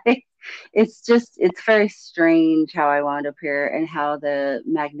it's very strange how I wound up here, and how the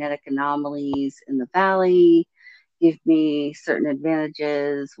magnetic anomalies in the valley give me certain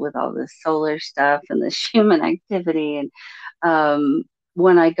advantages with all this solar stuff and this human activity. And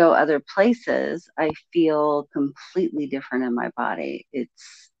when I go other places, I feel completely different in my body.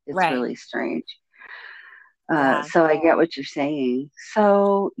 It's right. Really strange. So I get what you're saying.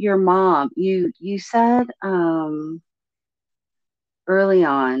 So your mom, you said early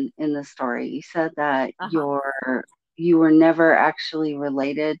on in the story, you said that you were never actually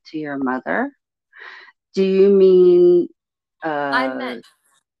related to your mother. Do you mean? I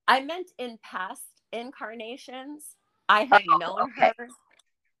meant in past incarnations, I have known her,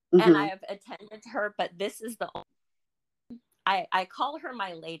 and I have attended her, but this is I call her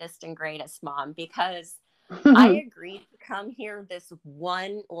my latest and greatest mom, because I agreed to come here this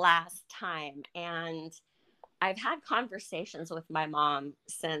one last time, and I've had conversations with my mom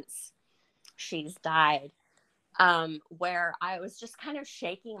since she's died, where I was just kind of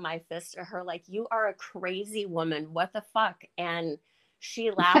shaking my fist at her, like, you are a crazy woman. What the fuck? And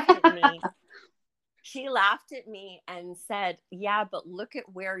she laughed at me. She laughed at me and said, yeah, but look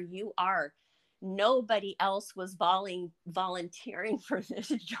at where you are. Nobody else was volunteering for this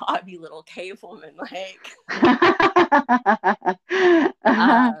job, you little cave woman. Like,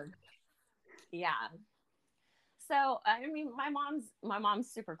 yeah. So, I mean, my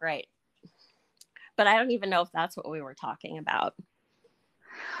mom's super great, but I don't even know if that's what we were talking about.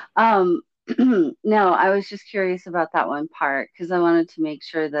 No, I was just curious about that one part, because I wanted to make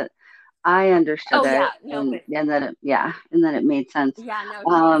sure that I understood and that it made sense. Yeah,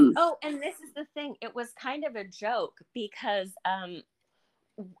 no. And this is the thing. It was kind of a joke, because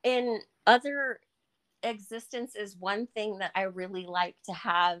in other existences, one thing that I really like to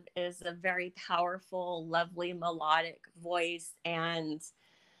have is a very powerful, lovely, melodic voice, and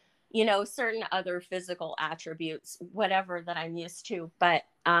you know, certain other physical attributes, whatever that I'm used to. But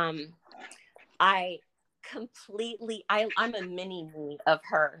I completely, I'm a mini me of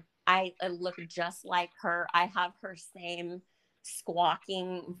her. I look just like her. I have her same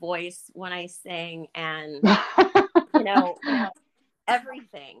squawking voice when I sing, and you know,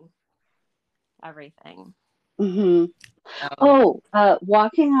 everything. Mm-hmm.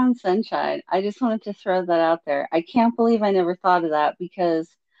 Walking on Sunshine. I just wanted to throw that out there. I can't believe I never thought of that, because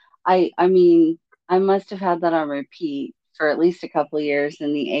I mean, I must have had that on repeat for at least a couple of years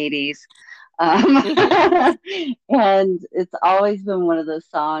in the 80s. And it's always been one of those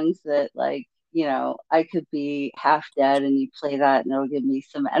songs that, like, you know, I could be half dead and you play that and it'll give me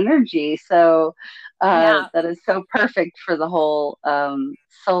some energy. So that is so perfect for the whole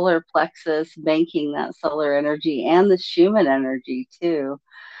solar plexus, banking that solar energy and the Schumann energy too.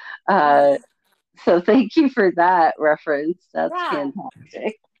 So thank you for that reference. That's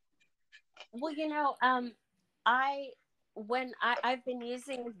fantastic. Well, you know, I've been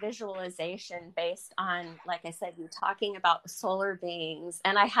using visualization based on, like I said, you're talking about solar beings,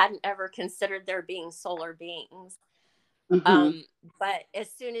 and I hadn't ever considered there being solar beings. But as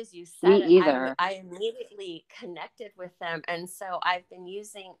soon as you said it, I immediately connected with them. And so I've been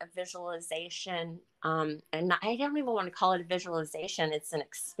using a visualization, and I don't even want to call it a visualization. It's an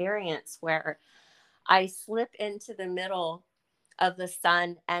experience where I slip into the middle of the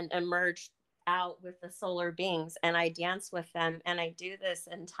sun and emerge out with the solar beings, and I dance with them. And I do this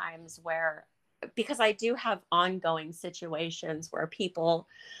in times where, because I do have ongoing situations where people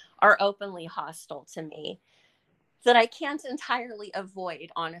are openly hostile to me that I can't entirely avoid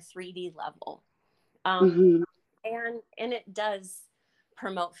on a 3D level. And it does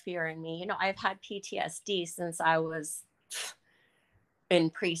promote fear in me. You know, I've had PTSD since I was in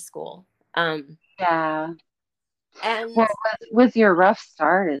preschool. And well, with your rough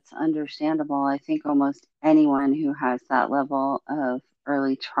start, it's understandable. I think almost anyone who has that level of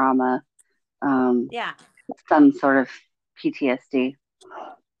early trauma, some sort of PTSD.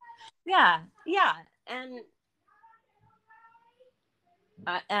 And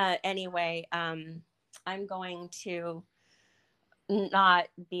anyway, I'm going to not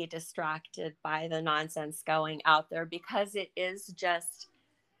be distracted by the nonsense going out there, because it is just,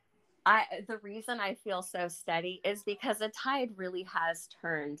 the reason I feel so steady is because the tide really has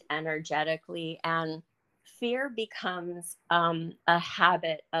turned energetically, and fear becomes a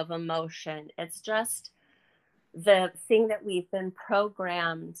habit of emotion. It's just the thing that we've been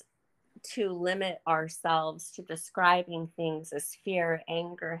programmed to limit ourselves to describing things as fear,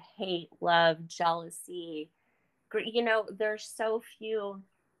 anger, hate, love, jealousy. You know, there's so few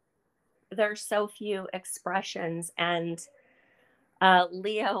expressions. And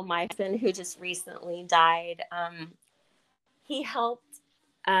Leo, my husband, who just recently died, he helped.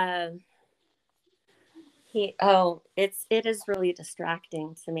 It is really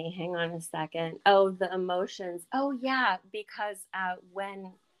distracting to me. Hang on a second. Oh, the emotions. Oh yeah, because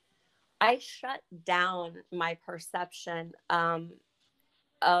when I shut down my perception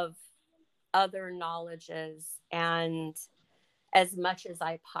of other knowledges, and as much as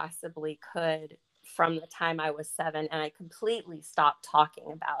I possibly could from the time I was 7, and I completely stopped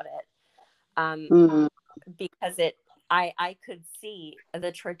talking about it because I could see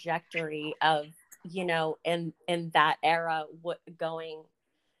the trajectory of, you know, in that era, going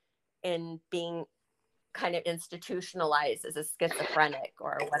in being kind of institutionalized as a schizophrenic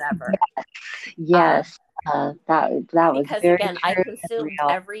or whatever. Yes. That was because very again, I true consumed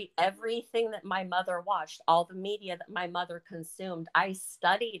everything that my mother watched, all the media that my mother consumed. I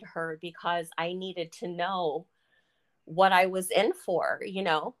studied her because I needed to know what I was in for, you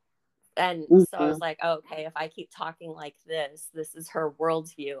know. And so I was like, oh, okay, if I keep talking like this is her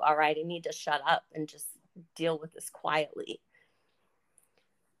worldview. All right, I need to shut up and just deal with this quietly.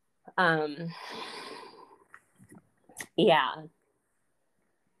 Yeah.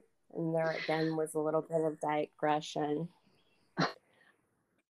 And there again was a little bit of digression.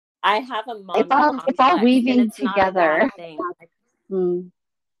 I have a mommy complex. It's all weaving together.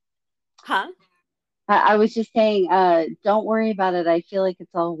 Huh? I was just saying, don't worry about it. I feel like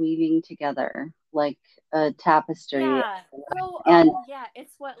it's all weaving together like a tapestry. Yeah. Oh, yeah.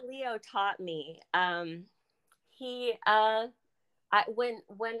 It's what Leo taught me. When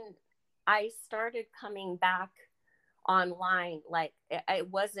I started coming back online, like it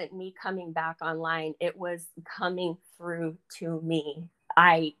wasn't me coming back online, it was coming through to me.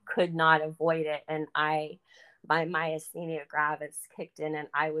 I could not avoid it, and my myasthenia gravis kicked in, and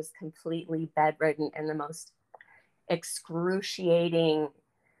I was completely bedridden in the most excruciating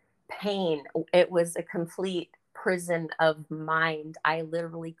pain. It was a complete prison of mind. I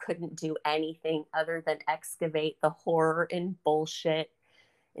literally couldn't do anything other than excavate the horror and bullshit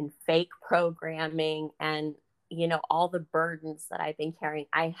and fake programming and, you know, all the burdens that I've been carrying.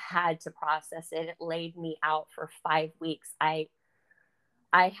 I had to process it. It laid me out for 5 weeks. I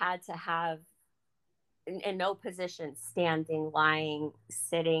had to have in no position, standing, lying,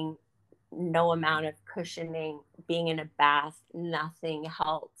 sitting, no amount of cushioning, being in a bath, nothing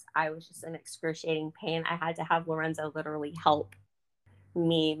helped. I was just in excruciating pain. I had to have Lorenzo literally help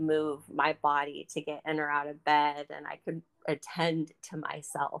me move my body to get in or out of bed, and I could attend to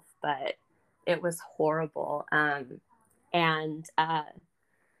myself, but it was horrible.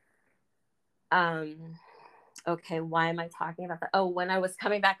 Okay, why am I talking about that? Oh, when I was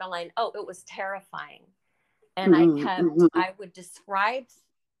coming back online, it was terrifying. And I would describe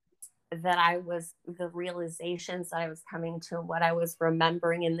that the realizations that I was coming to, what I was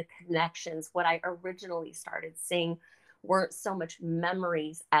remembering in the connections, what I originally started seeing weren't so much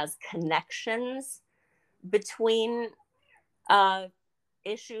memories as connections between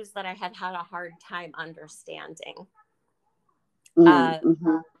issues that I had a hard time understanding.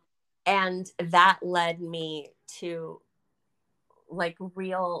 And that led me to like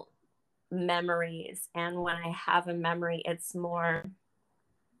real memories. And when I have a memory, it's more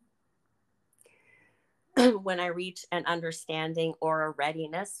when I reach an understanding or a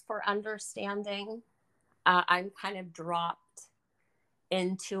readiness for understanding, I'm kind of dropped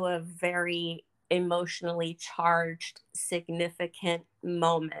into a very emotionally charged, significant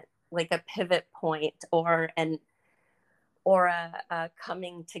moment, like a pivot point or a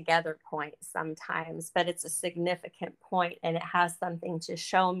coming together point sometimes, but it's a significant point and it has something to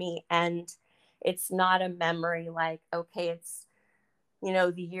show me. And it's not a memory like, okay, it's, you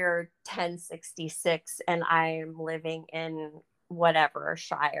know, the year 1066 and I'm living in whatever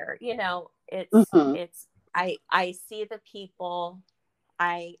Shire, you know, I see the people,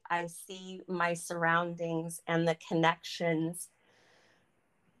 I see my surroundings and the connections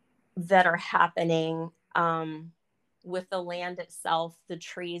that are happening, with the land itself, the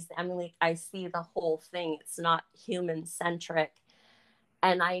trees. I mean, like, I see the whole thing. It's not human centric.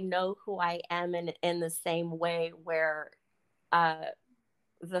 And I know who I am in the same way where,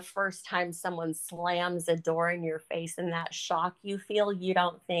 the first time someone slams a door in your face and that shock you feel, you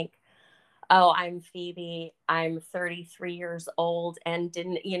don't think, oh, I'm Phoebe, I'm 33 years old and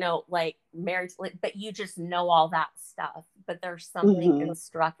didn't, you know, like married, but you just know all that stuff, but there's something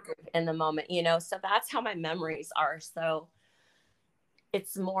instructive in the moment, you know? So that's how my memories are. So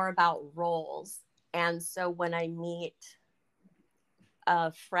it's more about roles. And so when I meet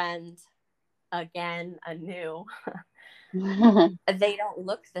a friend again, anew, they don't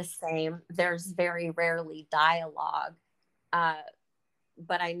look the same. There's very rarely dialogue,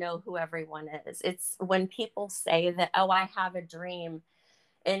 but I know who everyone is. It's when people say that, oh, I have a dream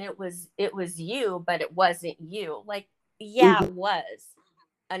and it was you, but it wasn't you. Like, yeah, it was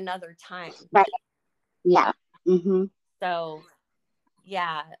another time. Right. Yeah. So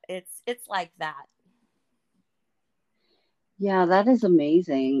yeah, it's like that. Yeah, that is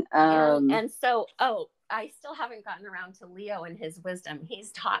amazing. And so, I still haven't gotten around to Leo and his wisdom.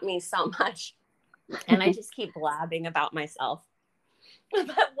 He's taught me so much and I just keep blabbing about myself.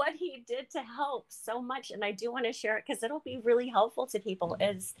 But what he did to help so much, and I do want to share it because it'll be really helpful to people,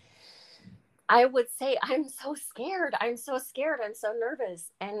 is I would say, I'm so scared. I'm so scared. I'm so nervous.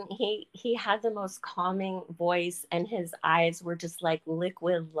 And he had the most calming voice and his eyes were just like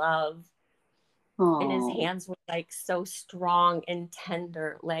liquid love. Aww. And his hands were like so strong and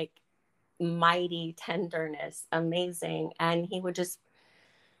tender, like mighty tenderness, amazing. And he would just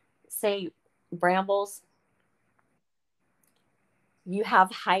say, Brambles, you have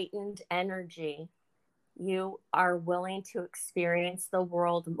heightened energy. You are willing to experience the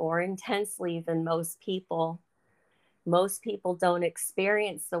world more intensely than most people. Most people don't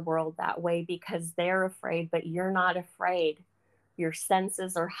experience the world that way because they're afraid, but you're not afraid. Your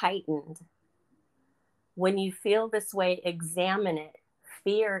senses are heightened. When you feel this way, examine it.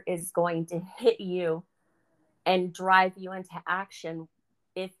 Fear is going to hit you and drive you into action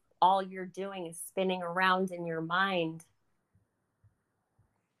if all you're doing is spinning around in your mind.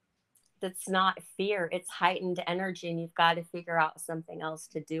 That's not fear, it's heightened energy, and you've got to figure out something else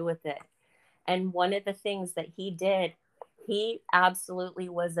to do with it. And one of the things that he did, he absolutely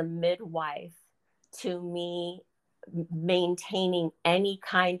was a midwife to me maintaining any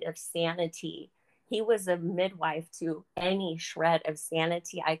kind of sanity. He was a midwife to any shred of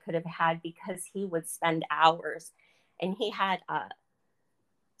sanity I could have had because he would spend hours, and he had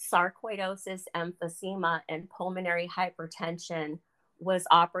sarcoidosis, emphysema, and pulmonary hypertension was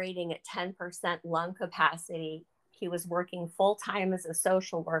operating at 10% lung capacity. He was working full-time as a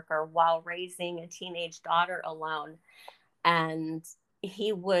social worker while raising a teenage daughter alone. And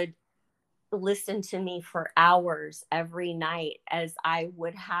he would listen to me for hours every night as I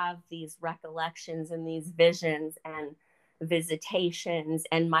would have these recollections and these visions and visitations,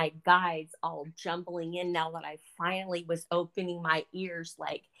 and my guides all jumbling in now that I finally was opening my ears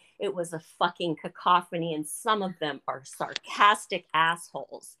like it was a fucking cacophony, and some of them are sarcastic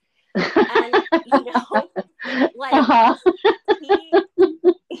assholes. And, you know, like,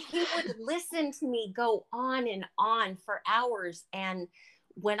 he would listen to me go on and on for hours. And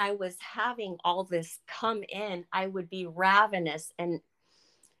when I was having all this come in, I would be ravenous and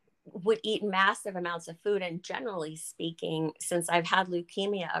would eat massive amounts of food. And generally speaking, since I've had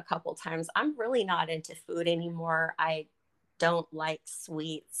leukemia a couple times, I'm really not into food anymore. I don't like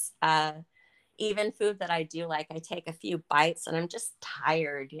sweets. Even food that I do like, I take a few bites and I'm just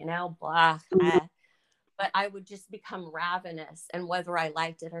tired, you know, blah. But I would just become ravenous. And whether I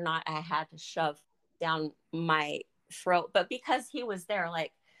liked it or not, I had to shove down my throat. But because he was there,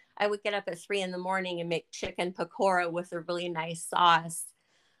 like, I would get up at 3 a.m. and make chicken pakora with a really nice sauce.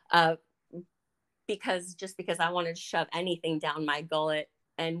 Because I wanted to shove anything down my gullet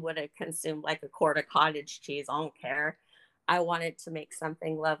and would have consumed like a quart of cottage cheese. I don't care. I wanted to make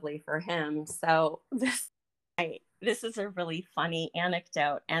something lovely for him. So this is a really funny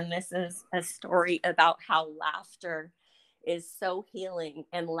anecdote. And this is a story about how laughter is so healing,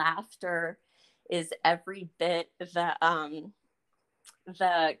 and laughter is every bit the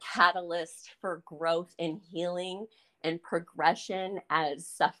catalyst for growth and healing and progression as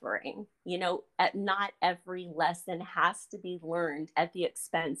suffering. You know, not every lesson has to be learned at the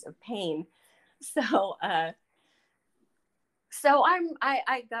expense of pain. So I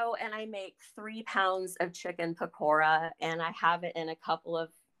go and I make 3 pounds of chicken pakora, and I have it in a couple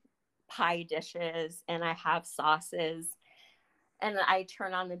of pie dishes, and I have sauces, and I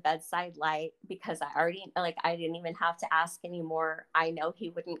turn on the bedside light because I didn't even have to ask anymore. I know he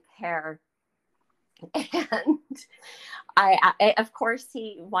wouldn't care. And I of course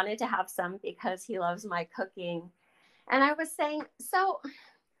he wanted to have some because he loves my cooking. And I was saying, so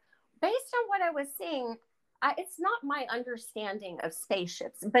based on what I was seeing, it's not my understanding of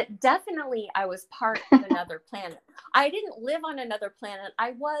spaceships, but definitely I was part of another planet. I didn't live on another planet.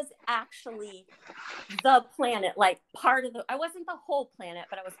 I was actually the planet, like I wasn't the whole planet,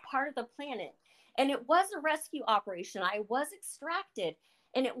 but I was part of the planet. And it was a rescue operation. I was extracted,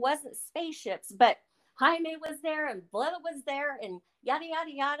 and it wasn't spaceships, but Jaime was there, and Bleda was there, and yada,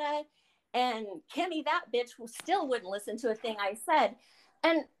 yada, yada. And Kimmy, that bitch, still wouldn't listen to a thing I said.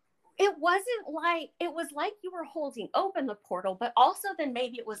 And it was like you were holding open the portal, but also then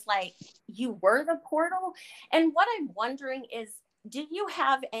maybe it was like you were the portal. And what I'm wondering is, do you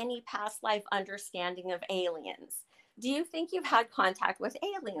have any past life understanding of aliens? Do you think you've had contact with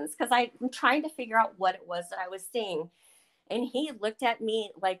aliens? Because I'm trying to figure out what it was that I was seeing. And he looked at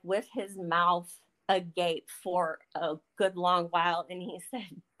me like with his mouth agape for a good long while. And he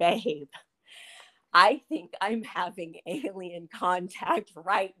said, babe, I think I'm having alien contact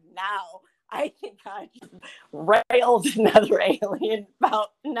right now. I think I railed another alien about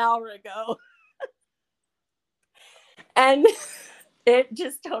an hour ago. And it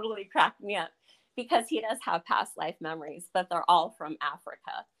just totally cracked me up, because he does have past life memories, but they're all from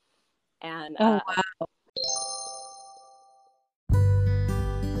Africa. And wow.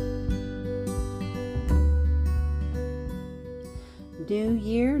 New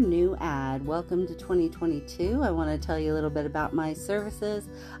year, new ad. Welcome to 2022. I want to tell you a little bit about my services.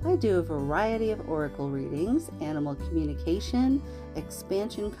 I do a variety of oracle readings, animal communication,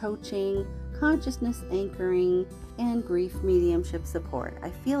 expansion coaching, consciousness anchoring, and grief mediumship support. I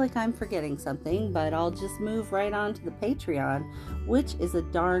feel like I'm forgetting something, but I'll just move right on to the Patreon, which is a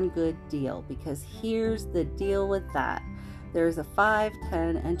darn good deal, because here's the deal with that. There's a $5,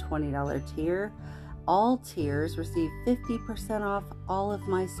 $10, and $20 tier. All tiers receive 50% off all of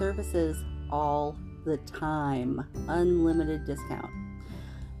my services all the time. Unlimited discount.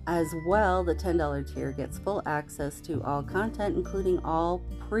 As well, the $10 tier gets full access to all content, including all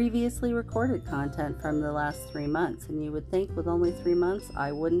previously recorded content from the last 3 months. And you would think with only 3 months,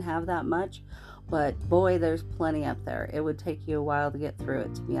 I wouldn't have that much. But boy, there's plenty up there. It would take you a while to get through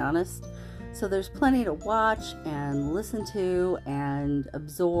it, to be honest. So there's plenty to watch and listen to and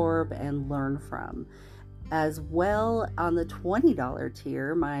absorb and learn from. As well, on the $20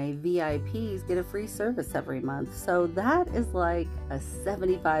 tier, my VIPs get a free service every month. So that is like a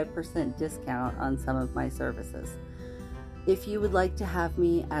 75% discount on some of my services. If you would like to have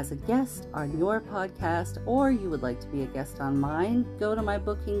me as a guest on your podcast, or you would like to be a guest on mine, go to my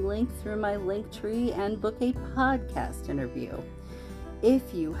booking link through my Linktree and book a podcast interview.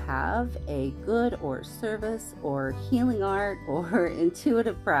 If you have a good or service or healing art or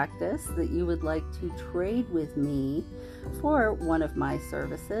intuitive practice that you would like to trade with me for one of my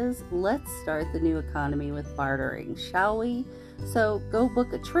services, let's start the new economy with bartering, shall we? So go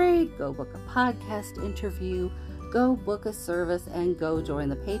book a trade, go book a podcast interview, go book a service, and go join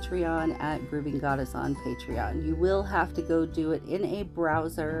the Patreon at Grooving Goddess on Patreon. You will have to go do it in a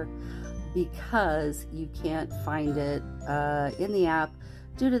browser because you can't find it in the app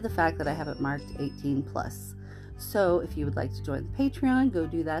due to the fact that I have it marked 18 plus. So if you would like to join the Patreon, go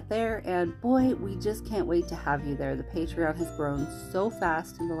do that there. And boy, we just can't wait to have you there. The Patreon has grown so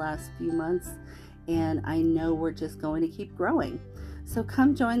fast in the last few months, and I know we're just going to keep growing. So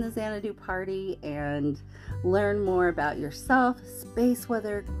come join the Xanadu party and learn more about yourself, space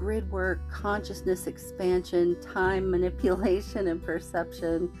weather, grid work, consciousness expansion, time manipulation and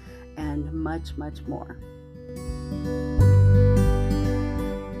perception, and much, much more.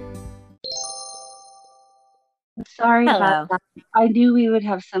 Sorry about that. I knew we would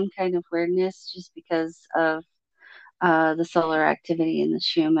have some kind of weirdness just because of the solar activity in the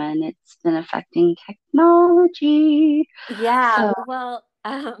Schumann. It's been affecting technology. Yeah.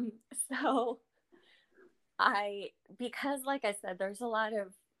 Because like I said, there's a lot of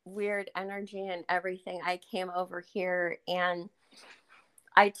weird energy and everything. I came over here and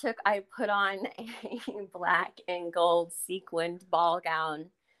I put on a black and gold sequined ball gown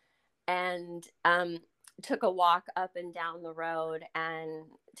and took a walk up and down the road and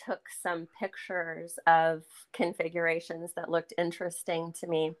took some pictures of configurations that looked interesting to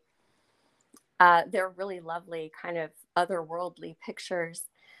me. They're really lovely, kind of otherworldly pictures.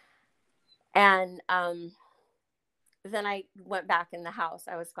 And then I went back in the house.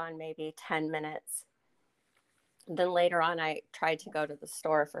 I was gone maybe 10 minutes. Then later on, I tried to go to the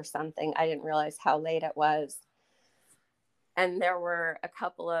store for something. I didn't realize how late it was. And there were a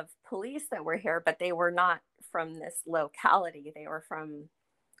couple of police that were here, but they were not from this locality. They were from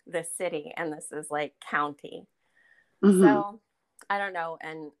the city, and this is like county. Mm-hmm. So I don't know.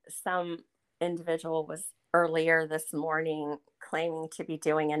 And some individual was earlier this morning claiming to be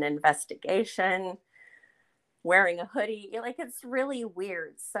doing an investigation, wearing a hoodie. Like, it's really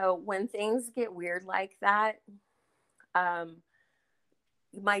weird. So when things get weird like that,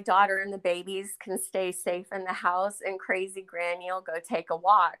 my daughter and the babies can stay safe in the house, and crazy granny will go take a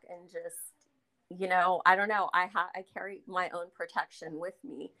walk and just, I don't know. I carry my own protection with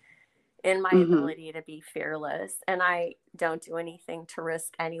me in my ability to be fearless, and I don't do anything to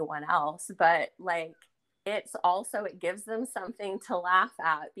risk anyone else. But like, it gives them something to laugh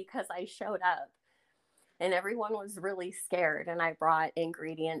at because I showed up and everyone was really scared. And I brought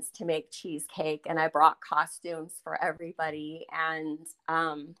ingredients to make cheesecake, and I brought costumes for everybody, and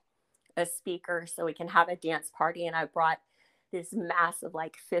a speaker so we can have a dance party. And I brought this massive,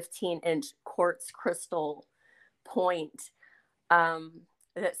 like 15-inch quartz crystal point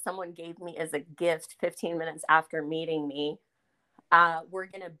that someone gave me as a gift 15 minutes after meeting me. We're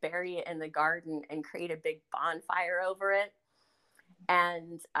going to bury it in the garden and create a big bonfire over it,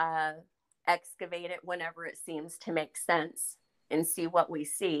 and excavate it whenever it seems to make sense and see what we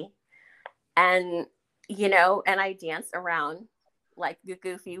see. And, and I dance around like a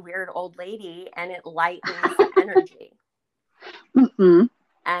goofy, weird old lady, and it lightens the energy. Mm-hmm.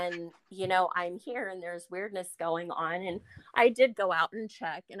 And, I'm here and there's weirdness going on. And I did go out and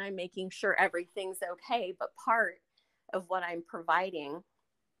check, and I'm making sure everything's okay. But part of what I'm providing,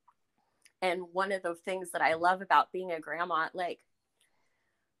 and one of the things that I love about being a grandma, like,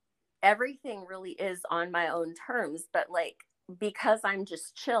 everything really is on my own terms, but like, because I'm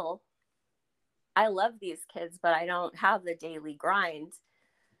just chill, I love these kids, but I don't have the daily grind.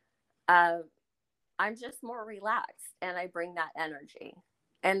 I'm just more relaxed, and I bring that energy,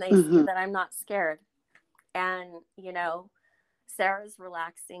 and they see that I'm not scared. And, Sarah's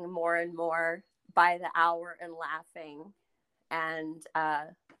relaxing more and more by the hour and laughing, and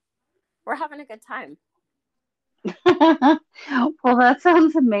we're having a good time. Well, that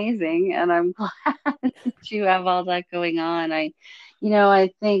sounds amazing, and I'm glad that you have all that going on. I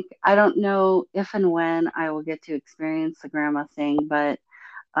think, I don't know if and when I will get to experience the grandma thing, but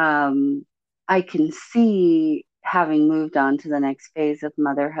I can see, having moved on to the next phase of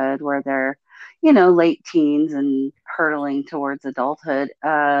motherhood where they're, late teens and hurtling towards adulthood,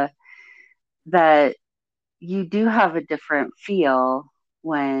 that you do have a different feel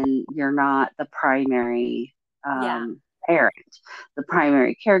when you're not the primary parent, the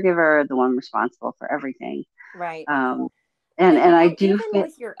primary caregiver, the one responsible for everything. Right. And I do even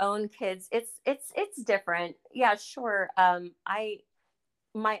with your own kids, it's different. Yeah, sure.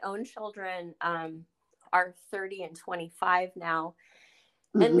 My own children are 30 and 25 now,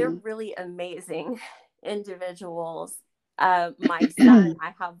 and they're really amazing individuals. My son,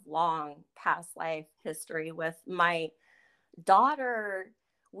 I have long past life history with. My daughter,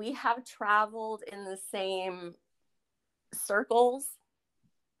 we have traveled in the same circles.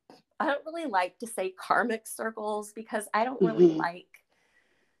 I don't really like to say karmic circles because I don't really like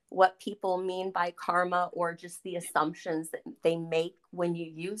what people mean by karma or just the assumptions that they make when you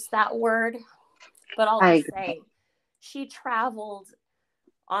use that word. But I'll just say she traveled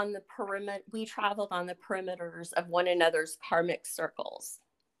on the perimeter. We traveled on the perimeters of one another's karmic circles.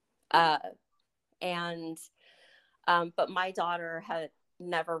 But my daughter had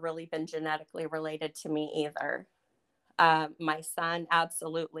never really been genetically related to me either. My son,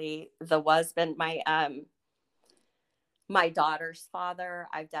 absolutely. The husband, my daughter's father,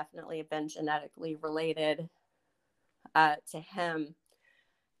 I've definitely been genetically related to him.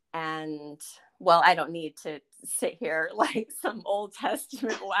 And well, I don't need to sit here like some Old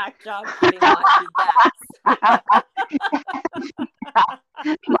Testament whack job putting on begats.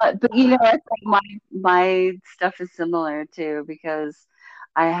 But you know, it's like my stuff is similar too, because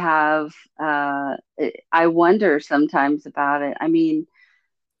I have I wonder sometimes about it. I mean,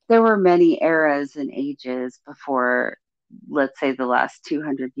 there were many eras and ages before, let's say, the last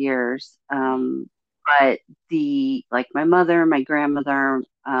 200 years. But like my mother, my grandmother,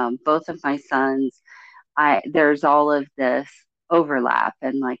 both of my sons, there's all of this overlap,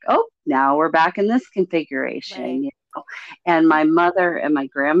 and like, oh, now we're back in this configuration. Right. You know? And my mother and my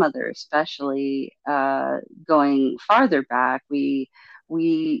grandmother, especially, going farther back, we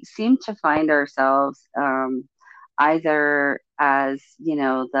seem to find ourselves either as, you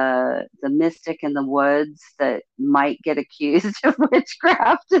know, the mystic in the woods that might get accused of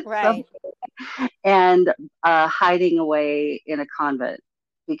witchcraft at some point, and hiding away in a convent,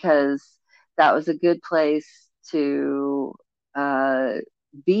 because that was a good place to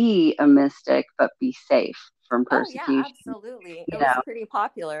be a mystic but be safe from persecution. Oh yeah, absolutely. It was pretty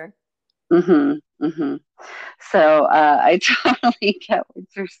popular. So I totally get what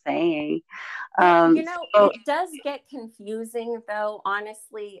you're saying. You know, it does get confusing, though,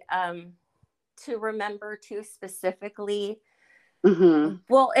 honestly, to remember too specifically.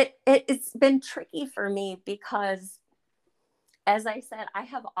 Well, it's been tricky for me because, as I said, I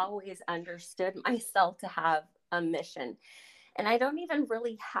have always understood myself to have a mission. And I don't even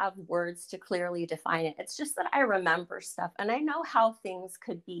really have words to clearly define it. It's just that I remember stuff and I know how things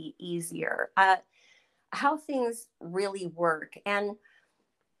could be easier, how things really work. And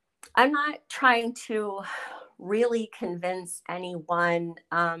I'm not trying to really convince anyone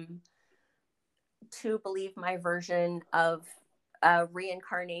to believe my version of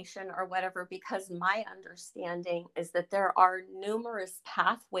reincarnation or whatever, because my understanding is that there are numerous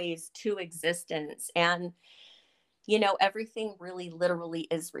pathways to existence, and you know, everything really literally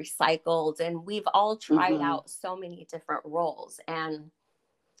is recycled, and we've all tried out so many different roles. And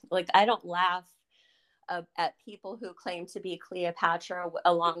like, I don't laugh at people who claim to be Cleopatra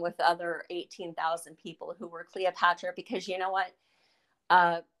along with other 18,000 people who were Cleopatra, because you know what?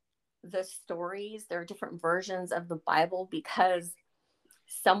 The stories, there are different versions of the Bible, because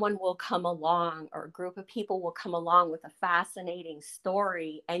someone will come along, or a group of people will come along with a fascinating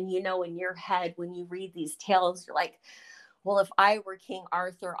story. And, you know, in your head, when you read these tales, you're like, well, if I were King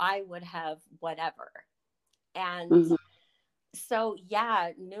Arthur, I would have whatever. And so,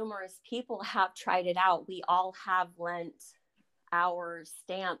 yeah, numerous people have tried it out. We all have lent our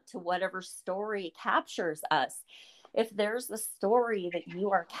stamp to whatever story captures us. If there's a story that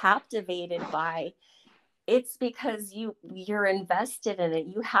you are captivated by, it's because you're invested in it.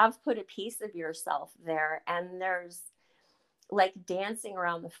 You have put a piece of yourself there, and there's like dancing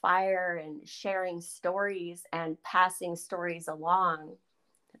around the fire and sharing stories and passing stories along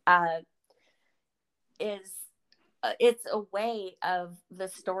it's a way of the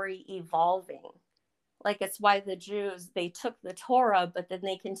story evolving. Like, it's why the Jews, they took the Torah, but then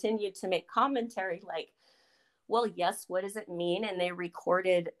they continued to make commentary like, well, yes, what does it mean? And they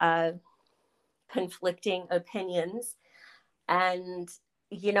recorded conflicting opinions and,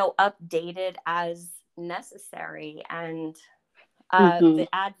 you know, updated as necessary. And the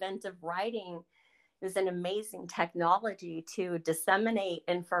advent of writing is an amazing technology to disseminate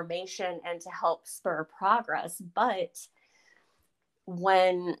information and to help spur progress. But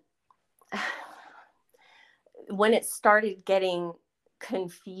when it started getting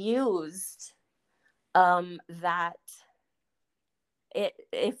confused, that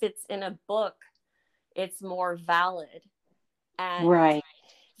if it's in a book, it's more valid. And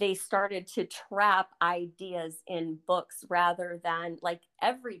they started to trap ideas in books rather than, like,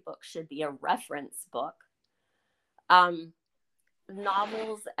 every book should be a reference book.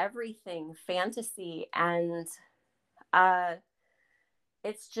 Novels, everything, fantasy, and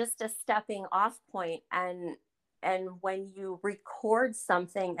it's just a stepping off point. And when you record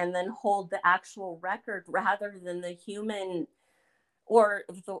something and then hold the actual record rather than the human or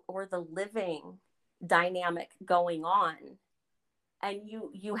the living dynamic going on, and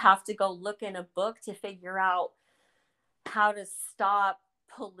you have to go look in a book to figure out how to stop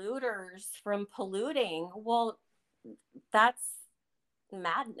polluters from polluting, well, that's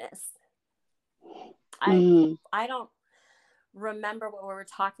madness. I don't remember what we were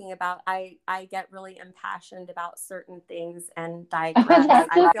talking about. I get really impassioned about certain things and digress.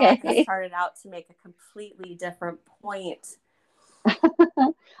 I feel like I started out to make a completely different point.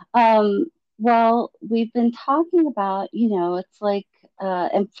 Well, we've been talking about, it's like,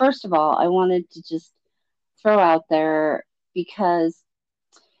 and first of all, I wanted to just throw out there, because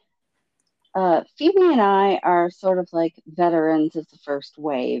Phoebe and I are sort of like veterans of the first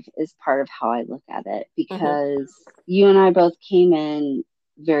wave, is part of how I look at it, because you and I both came in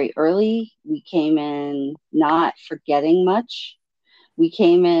very early. We came in not forgetting much. We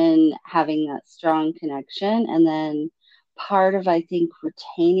came in having that strong connection. And then part of, I think,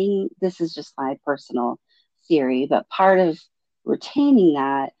 retaining, this is just my personal theory, but part of retaining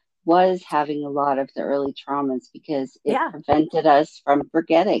that was having a lot of the early traumas, because it prevented us from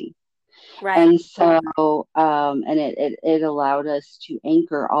forgetting. Right. And so, and it allowed us to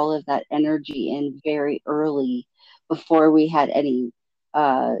anchor all of that energy in very early, before we had any,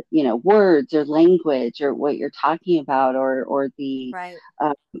 words or language or what you're talking about, or the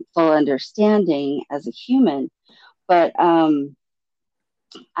full understanding as a human. But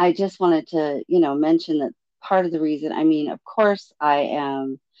I just wanted to, mention that part of the reason, I mean, of course I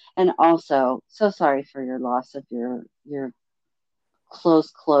am, and also so sorry for your loss of your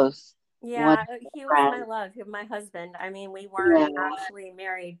close. Yeah, he was my love, my husband. I mean, we weren't actually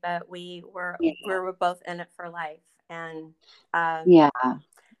married, but we were both in it for life. And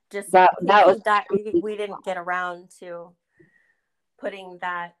just that we didn't get around to putting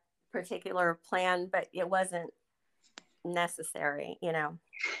that particular plan, but it wasn't necessary,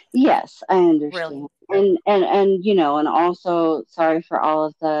 Yes, I understand. Really. And also sorry for all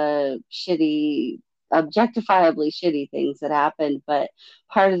of the objectifiably shitty things that happened, but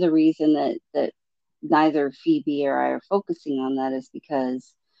part of the reason that neither Phoebe or I are focusing on that is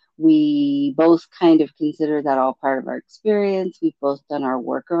because we both kind of consider that all part of our experience. We've both done our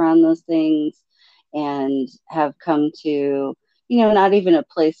work around those things and have come to, not even a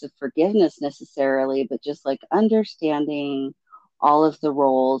place of forgiveness necessarily, but just like understanding all of the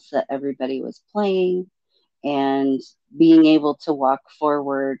roles that everybody was playing and being able to walk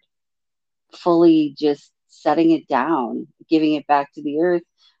forward fully, just setting it down, giving it back to the earth,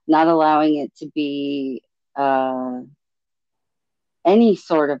 not allowing it to be any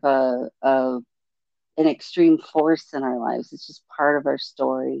sort of an extreme force in our lives. It's just part of our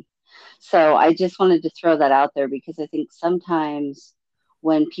story. So I just wanted to throw that out there, because I think sometimes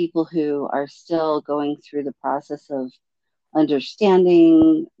when people who are still going through the process of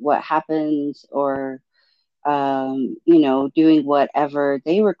understanding what happened, or doing whatever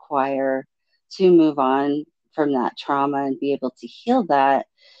they require to move on from that trauma and be able to heal that,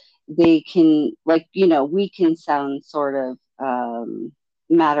 they can, we can sound sort of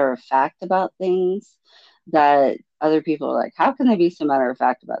matter of fact about things that other people are like, how can they be so matter of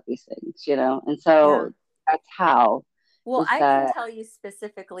fact about these things, and so that's how. Well, I can tell you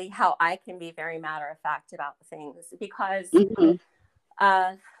specifically how I can be very matter of fact about things, because one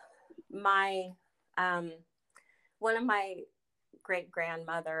of my great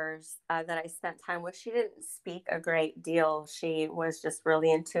grandmothers that I spent time with, she didn't speak a great deal. She was just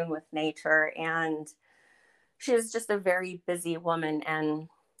really in tune with nature, and she was just a very busy woman, and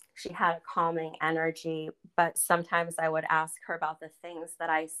she had a calming energy. But sometimes I would ask her about the things that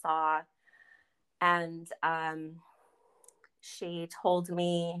I saw, and she told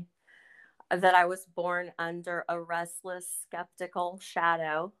me that I was born under a restless, skeptical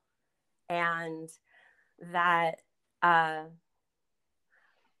shadow, and that I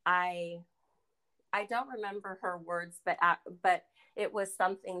don't remember her words, but it was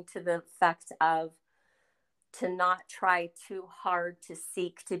something to the effect of to not try too hard to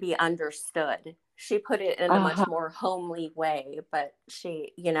seek to be understood. She put it in a much more homely way, but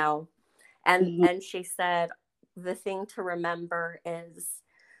she, and she said, the thing to remember is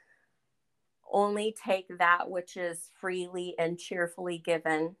only take that which is freely and cheerfully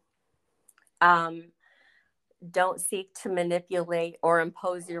given. don't seek to manipulate or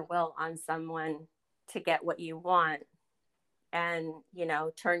impose your will on someone to get what you want. And, you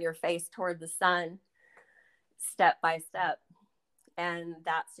know, turn your face toward the sun step by step. And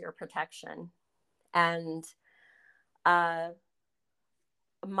that's your protection. And my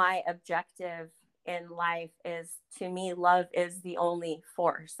objective in life is, to me, love is the only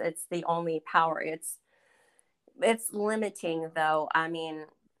force. It's the only power. It's limiting, though. I mean,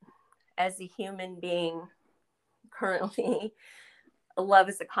 as a human being, currently, love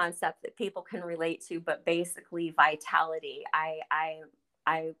is a concept that people can relate to, but basically vitality. I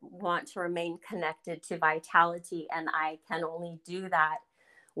want to remain connected to vitality, and I can only do that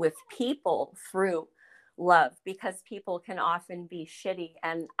with people through love, because people can often be shitty,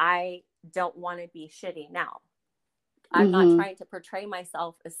 and I don't want to be shitty. Now, I'm not trying to portray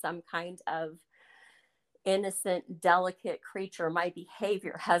myself as some kind of innocent, delicate creature. My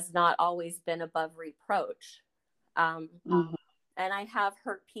behavior has not always been above reproach. And I have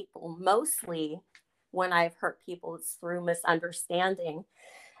hurt people. Mostly when I've hurt people, it's through misunderstanding,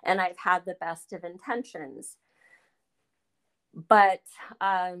 and I've had the best of intentions. But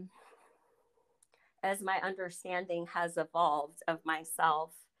as my understanding has evolved of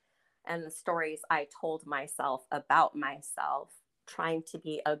myself and the stories I told myself about myself, trying to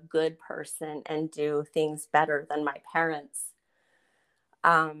be a good person and do things better than my parents,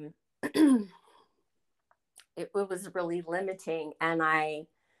 it was really limiting. And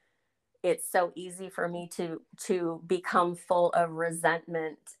it's so easy for me to become full of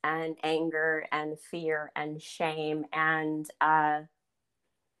resentment and anger and fear and shame. And I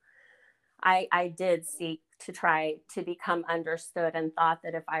did seek to try to become understood, and thought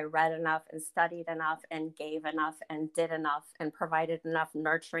that if I read enough and studied enough and gave enough and did enough and provided enough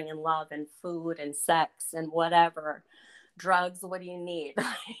nurturing and love and food and sex and whatever, drugs, what do you need?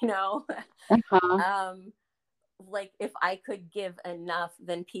 You know? Like, if I could give enough,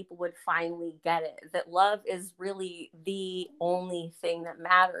 then people would finally get it, that love is really the only thing that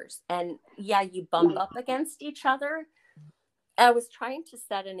matters. And yeah, you bump up against each other. I was trying to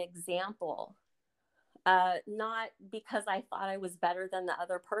set an example, not because I thought I was better than the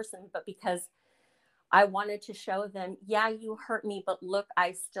other person, but because I wanted to show them, yeah, you hurt me, but look,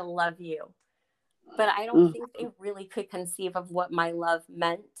 I still love you. But I don't think they really could conceive of what my love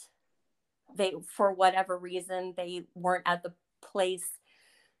meant. They, for whatever reason, they weren't at the place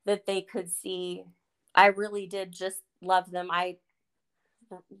that they could see I really did just love them.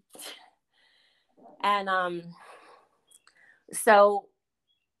 So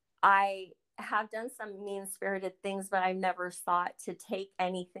I have done some mean-spirited things, but I've never sought to take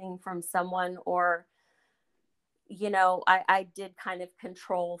anything from someone, or, you know, I did kind of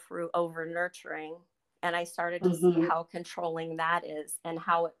control through over nurturing. And I started to see how controlling that is and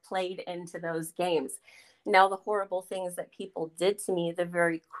how it played into those games. Now, the horrible things that people did to me, the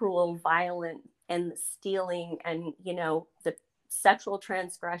very cruel, violent, and the stealing, and, you know, the sexual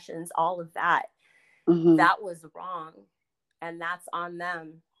transgressions, all of that, that was wrong. And that's on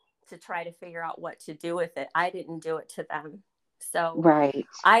them to try to figure out what to do with it. I didn't do it to them. So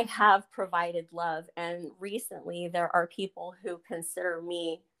I have provided love. And recently there are people who consider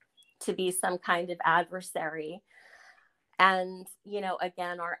me to be some kind of adversary, and, you know,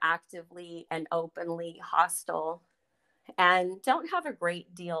 again, are actively and openly hostile and don't have a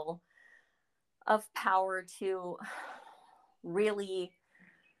great deal of power to really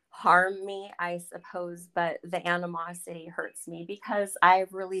harm me, I suppose. But the animosity hurts me because I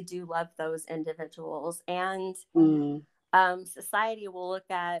really do love those individuals. And society will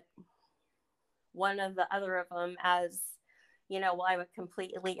look at one of the other of them as, you know, well, I would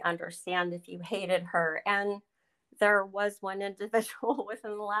completely understand if you hated her. And there was one individual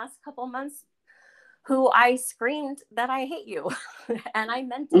within the last couple months who I screamed that I hate you. And I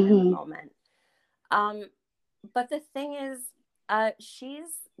meant it in the moment. But the thing is, she's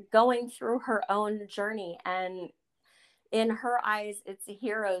going through her own journey, and in her eyes, it's a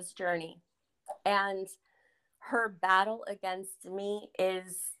hero's journey. And her battle against me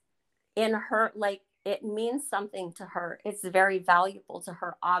is, in her, like, it means something to her. It's very valuable to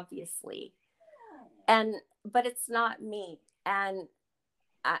her, obviously. But it's not me. And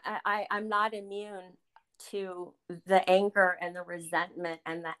I'm not immune to the anger and the resentment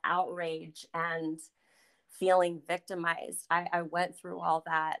and the outrage and feeling victimized. I went through all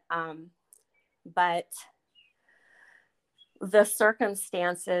that. But the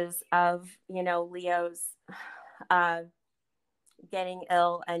circumstances of, you know, Leo's getting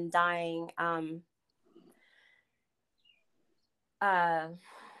ill and dying,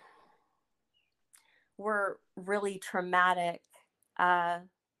 were really traumatic.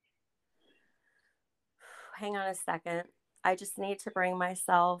 hang on a second. I just need to bring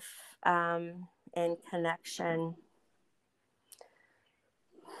myself in connection.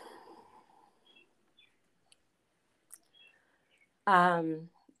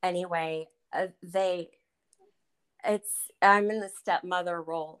 Anyway, I'm in the stepmother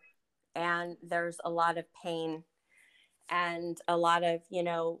role, and there's a lot of pain and a lot of,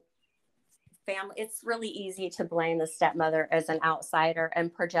 family. It's really easy to blame the stepmother as an outsider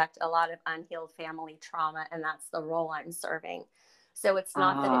and project a lot of unhealed family trauma, and that's the role I'm serving. So it's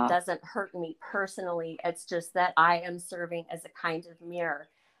not that it doesn't hurt me personally. It's just that I am serving as a kind of mirror,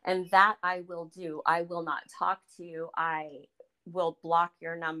 and that I will do. I will not talk to you. I will block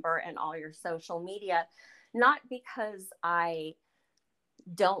your number and all your social media, not because I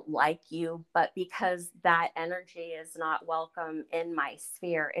don't like you, but because that energy is not welcome in my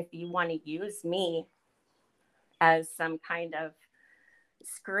sphere. If you want to use me as some kind of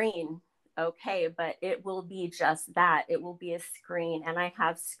screen, okay, but it will be just that. It will be a screen, and I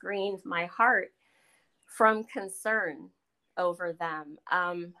have screened my heart from concern over them.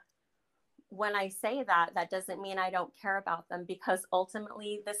 When I say that, that doesn't mean I don't care about them, because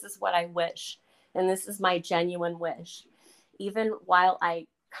ultimately this is what I wish, and this is my genuine wish. Even while I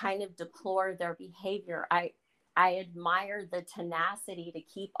kind of deplore their behavior, I admire the tenacity to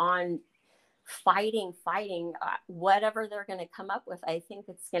keep on fighting, whatever they're going to come up with. I think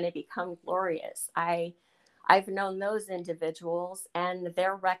it's going to become glorious. I've known those individuals, and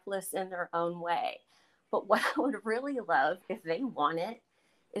they're reckless in their own way. But what I would really love, if they want it,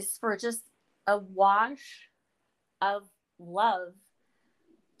 is for just a wash of love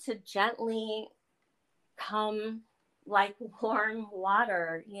to gently come like warm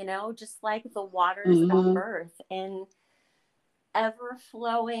water, just like the waters of birth, in ever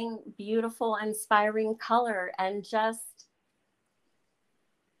flowing, beautiful, inspiring color, and just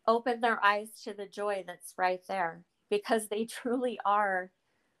open their eyes to the joy that's right there, because they truly are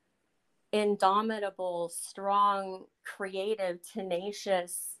indomitable, strong, creative,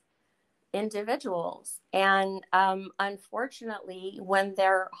 tenacious individuals. And unfortunately, when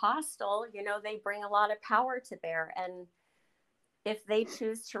they're hostile, they bring a lot of power to bear. And if they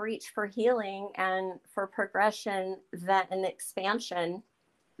choose to reach for healing and for progression, and expansion,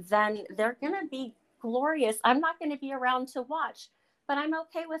 then they're going to be glorious. I'm not going to be around to watch, but I'm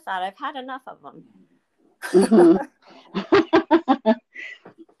okay with that. I've had enough of them.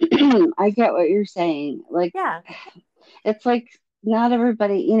 I get what you're saying. Like, yeah, it's like, not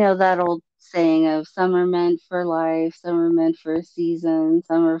everybody, that old saying of some are meant for life, some are meant for a season,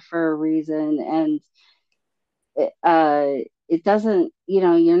 some are for a reason. And it doesn't,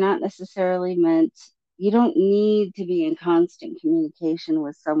 you're not necessarily meant, you don't need to be in constant communication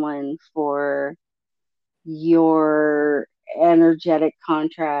with someone for your energetic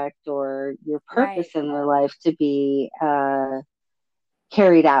contract or your purpose in their life to be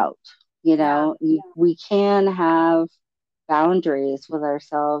carried out. We can have boundaries with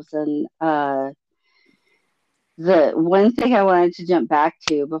ourselves. And the one thing I wanted to jump back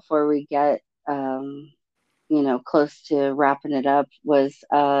to before we get close to wrapping it up was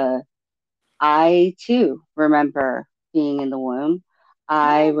I too remember being in the womb.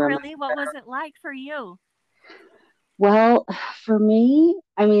 Really? What was it like for you? Well, for me,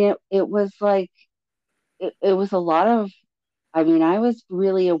 I mean, it was like it was a lot of, I was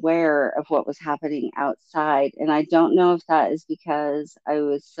really aware of what was happening outside. And I don't know if that is because I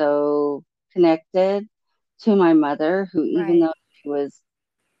was so connected to my mother, who, even though she was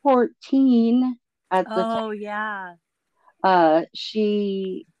 14 at the time,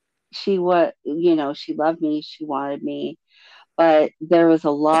 she was, she loved me, she wanted me, but there was a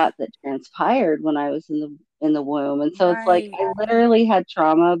lot that transpired when I was in the womb. And so it's like, I literally had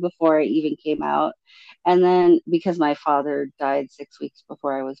trauma before I even came out. And then, because my father died 6 weeks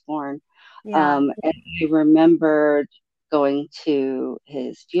before I was born, and I remembered going to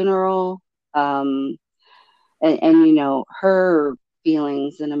his funeral, and her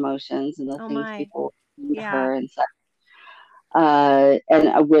feelings and emotions and the things people do to her and such.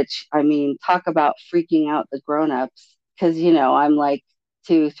 And which, talk about freaking out the grown-ups, because I'm like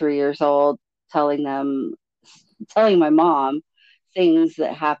 2-3 years old, telling my mom things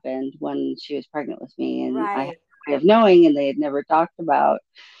that happened when she was pregnant with me, and I had a way of knowing, and they had never talked about.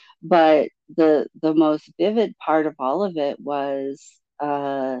 But the most vivid part of all of it was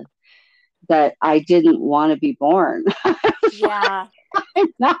that I didn't want to be born. I'm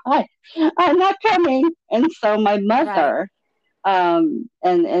not coming. And so my mother, and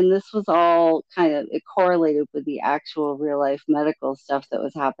this was all kind of, it correlated with the actual real life medical stuff that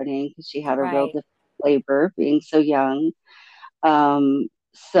was happening, because she had a real difficult labor being so young.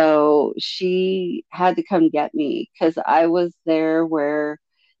 So she had to come get me because I was there where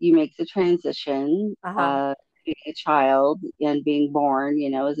you make the transition, being a child and being born,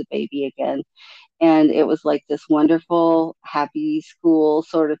 as a baby again. And it was like this wonderful, happy school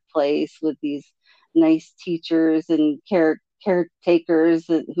sort of place with these nice teachers and caretakers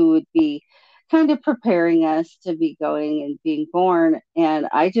who would be kind of preparing us to be going and being born. And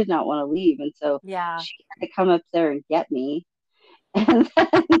I did not want to leave. And so she had to come up there and get me. And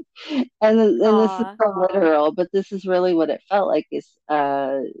then this is so literal, but this is really what it felt like.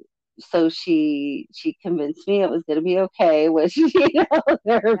 So she convinced me it was going to be okay, which there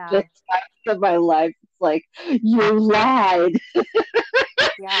have been times of my life it's like, you lied.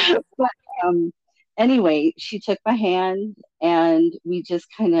 But anyway, she took my hand and we just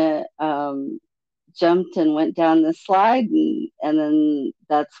kind of jumped and went down the slide, and then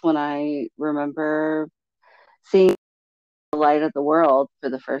that's when I remember seeing the light of the world for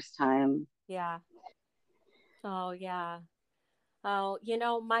the first time. Yeah. Oh yeah. Oh,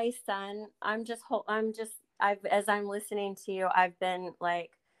 my son, as I'm listening to you, I've been like,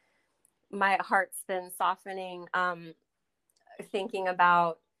 my heart's been softening, thinking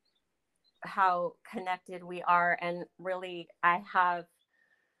about how connected we are. And really, I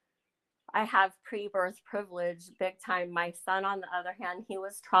have pre-birth privilege big time. My son, on the other hand, he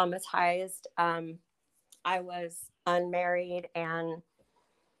was traumatized. I was unmarried and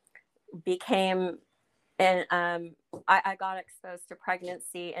became, and I got exposed to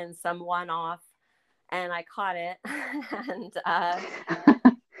pregnancy in some one-off, and I caught it. And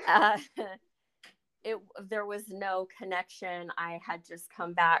there was no connection. I had just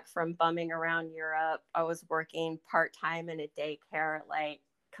come back from bumming around Europe. I was working part-time in a daycare, like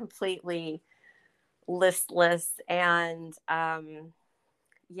completely listless. And I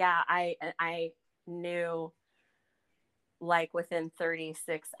knew, like, within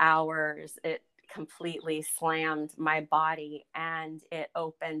 36 hours, it completely slammed my body and it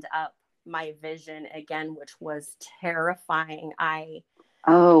opened up my vision again, which was terrifying.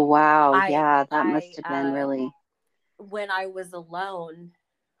 Oh, wow. Yeah, that must have been really. When I was alone,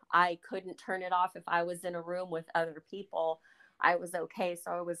 I couldn't turn it off. If I was in a room with other people, I was okay. So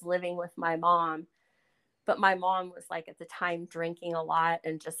I was living with my mom. But my mom was, like, at the time drinking a lot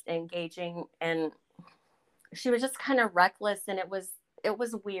and just engaging, and she was just kind of reckless, and it was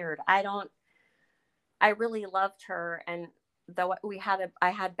weird. I really loved her, and though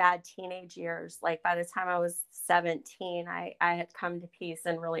I had bad teenage years, like by the time I was 17, I had come to peace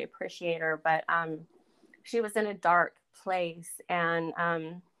and really appreciate her. But she was in a dark place, and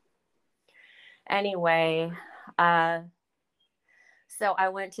anyway, so I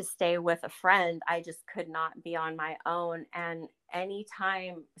went to stay with a friend. I just could not be on my own. And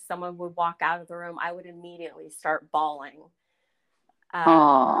anytime someone would walk out of the room, I would immediately start bawling.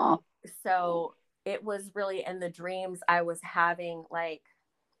 So it was really in the dreams I was having, like,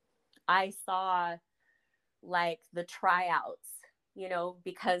 I saw, like, the tryouts,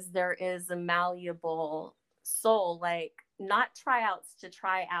 because there is a malleable soul, like, not tryouts to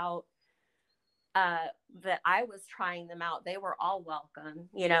try out, that I was trying them out. They were all welcome,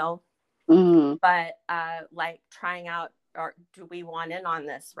 Mm-hmm. But like, trying out, or do we want in on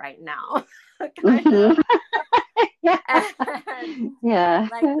this right now? Yeah.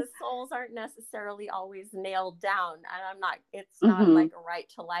 Like, the souls aren't necessarily always nailed down, and it's not like a right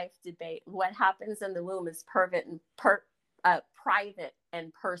to life debate. What happens in the womb is private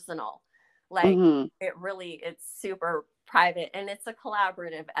and personal. Like, it's super private, and it's a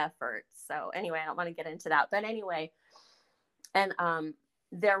collaborative effort. So anyway, I don't want to get into that, but anyway, and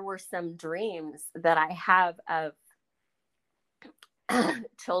there were some dreams that I have of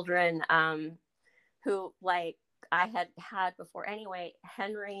children who, like, I had before. Anyway,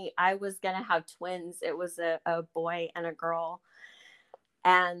 Henry, I was going to have twins. It was a boy and a girl.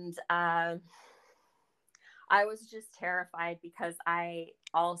 And I was just terrified because I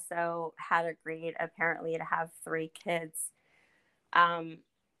also had agreed, apparently, to have 3 kids. And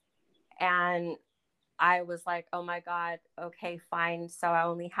I was like, oh my God, okay, fine. So I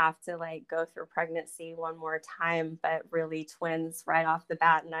only have to, like, go through pregnancy one more time, but really twins right off the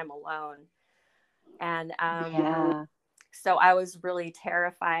bat, and I'm alone. And so I was really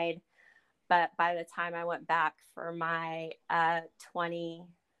terrified. But by the time I went back for my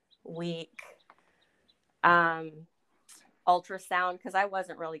 20-week ultrasound, because I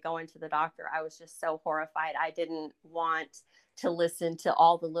wasn't really going to the doctor, I was just so horrified. I didn't want to listen to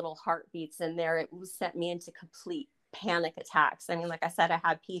all the little heartbeats in there. It sent me into complete panic attacks. I mean, like I said, I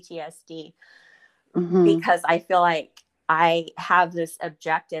had PTSD because I feel like I have this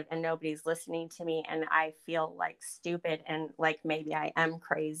objective and nobody's listening to me, and I feel like stupid and like maybe I am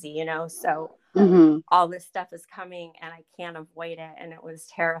crazy, you know? So all this stuff is coming and I can't avoid it. And it was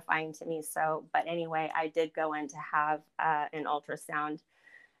terrifying to me. So, but anyway, I did go in to have an ultrasound,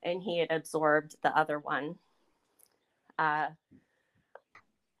 and he had absorbed the other one.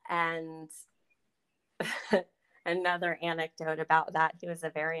 And another anecdote about that, he was a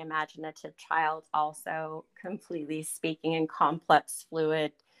very imaginative child, also completely speaking in complex,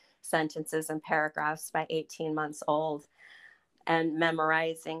 fluid sentences and paragraphs by 18 months old, and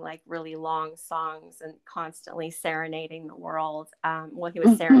memorizing like really long songs and constantly serenading the world. Well, he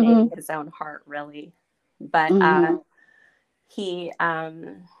was serenading his own heart, really. But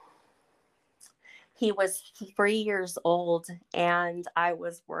he was 3 years old, and I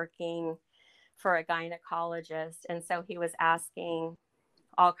was working for a gynecologist. And so he was asking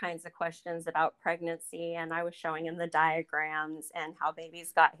all kinds of questions about pregnancy, and I was showing him the diagrams and how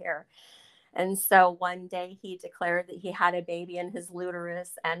babies got here. And so one day he declared that he had a baby in his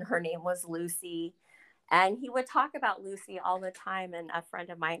uterus, and her name was Lucy. And he would talk about Lucy all the time. And a friend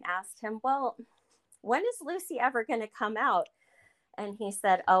of mine asked him, well, when is Lucy ever going to come out? And he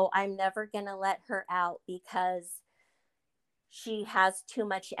said, oh, I'm never going to let her out because she has too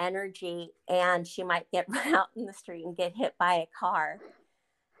much energy and she might get run out in the street and get hit by a car.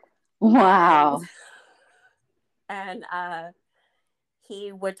 Wow. And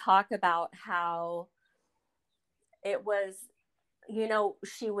he would talk about how it was, you know,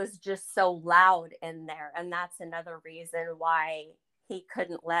 she was just so loud in there. And that's another reason why he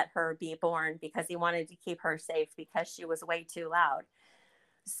couldn't let her be born, because he wanted to keep her safe because she was way too loud.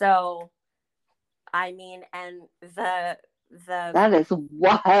 So, I mean, and that is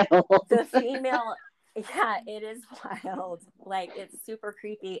wild. The female, yeah, it is wild. Like, it's super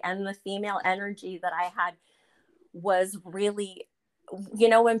creepy. And the female energy that I had was really, you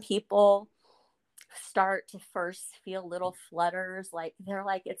know, when people start to first feel little flutters, like they're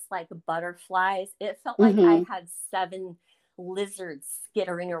like, it's like butterflies. It felt like I had 7 lizards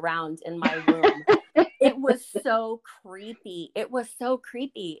skittering around in my room. It was so creepy. It was so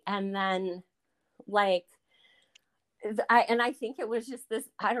creepy. And then like, I think it was just this,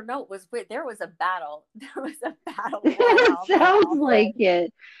 I don't know, it was weird. There was a battle. There was a battle. It sounds like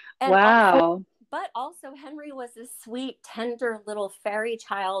it. And wow. But also Henry was a sweet, tender little fairy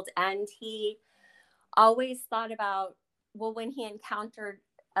child. And he always thought about, well, when he encountered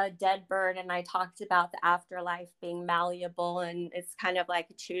a dead bird, and I talked about the afterlife being malleable, and it's kind of like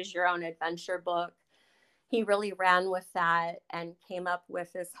a choose your own adventure book. He really ran with that and came up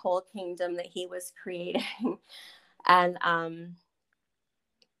with this whole kingdom that he was creating.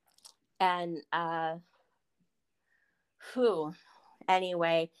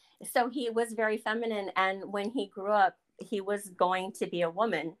 Anyway, so he was very feminine, and when he grew up, he was going to be a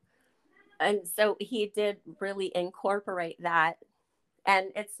woman. And so he did really incorporate that.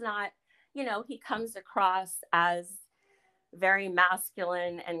 And it's not, you know, he comes across as very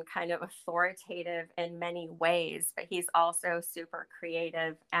masculine and kind of authoritative in many ways, but he's also super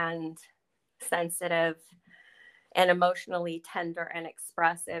creative and sensitive and emotionally tender and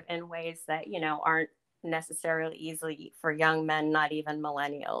expressive in ways that, you know, aren't necessarily easily for young men, not even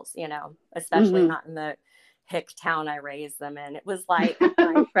millennials, you know, especially not in the hick town I raised them in. It was like,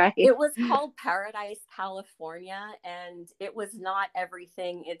 right. It was called Paradise, California, and it was not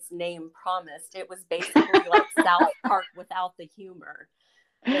everything its name promised. It was basically like South Park without the humor.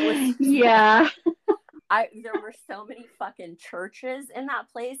 It was, yeah. There were so many fucking churches in that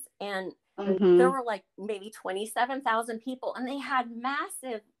place, and there were like maybe 27,000 people, and they had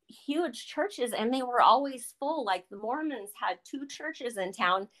massive, huge churches, and they were always full. Like the Mormons had 2 churches in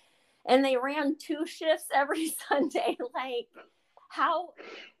town, and they ran 2 shifts every Sunday. Like, how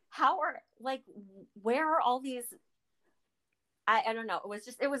are, like, where are all these? I don't know.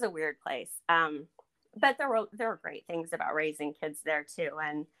 It was a weird place. But there were great things about raising kids there too,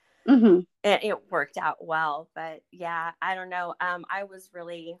 and it worked out well. But yeah, I don't know. I was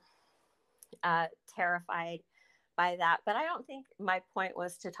really terrified by that, but I don't think my point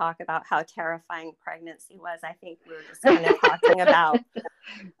was to talk about how terrifying pregnancy was. I think we were just kind of talking about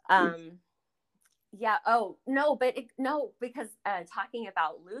because talking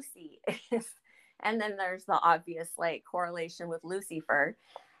about Lucy is, and then there's the obvious like correlation with Lucifer,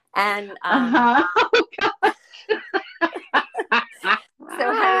 and so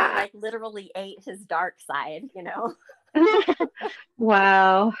Henry like literally ate his dark side, you know.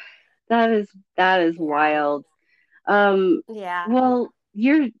 Wow, that is wild. Yeah. Well,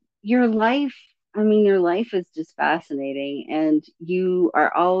 your life, I mean, your life is just fascinating, and you're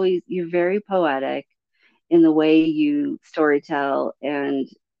very poetic, in the way you storytell, and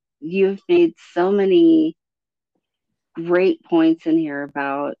you've made so many great points in here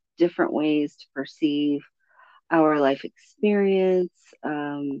about different ways to perceive our life experience,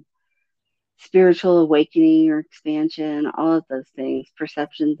 spiritual awakening or expansion, all of those things,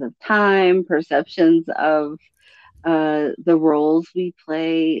 perceptions of time, perceptions of the roles we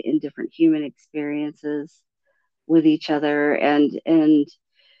play in different human experiences with each other, and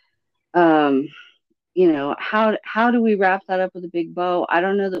how do we wrap that up with a big bow? I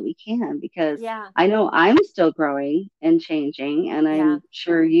don't know that we can, because I know I'm still growing and changing, and I'm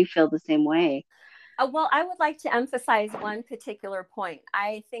sure you feel the same way. Well, I would like to emphasize one particular point.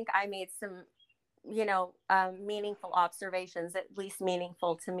 I think I made some, meaningful observations, at least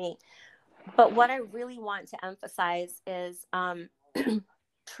meaningful to me. But what I really want to emphasize is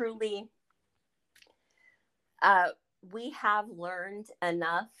truly, we have learned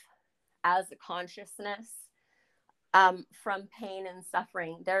enough as a consciousness from pain and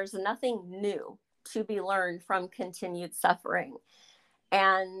suffering. There's nothing new to be learned from continued suffering.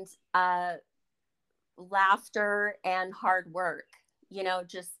 And laughter and hard work,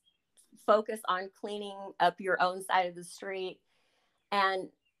 just focus on cleaning up your own side of the street and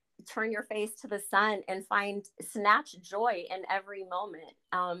turn your face to the sun and snatch joy in every moment.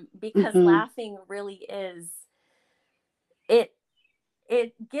 Because laughing really is, it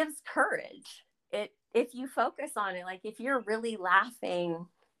gives courage. If you focus on it, like if you're really laughing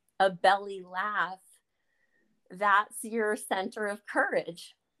a belly laugh, that's your center of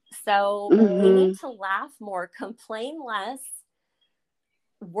courage. So we need to laugh more, complain less,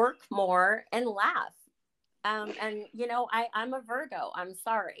 work more, and laugh. And I'm a Virgo. I'm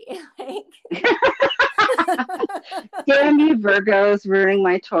sorry. Damn you Virgos, ruining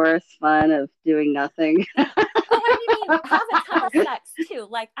my Taurus fun of doing nothing. I mean, have a ton of sex too.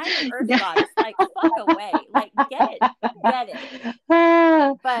 Like, I'm an earth goddess. Like, fuck away. Like, get it.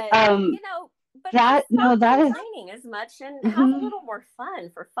 But but that is complaining as much and have a little more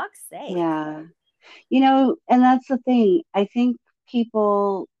fun, for fuck's sake. Yeah, and that's the thing. I think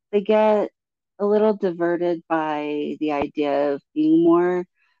people, they get a little diverted by the idea of being more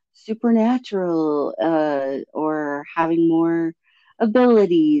supernatural, or having more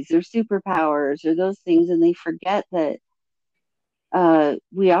abilities or superpowers or those things, and they forget that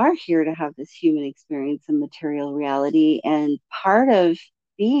we are here to have this human experience in material reality, and part of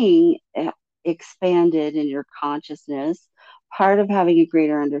being expanded in your consciousness, part of having a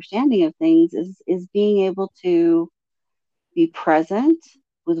greater understanding of things is being able to be present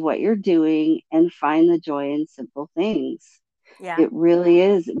with what you're doing and find the joy in simple things. It really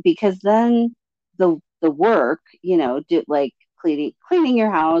is, because then the work, like cleaning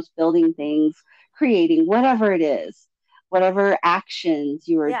your house, building things, creating whatever it is, whatever actions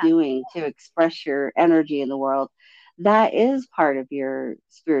you are doing to express your energy in the world, that is part of your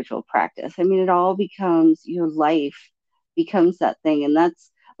spiritual practice. I mean, it all becomes, your life becomes that thing. And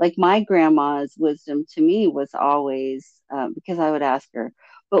that's like my grandma's wisdom to me was always, because I would ask her,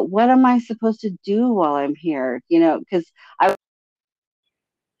 but what am I supposed to do while I'm here? Because I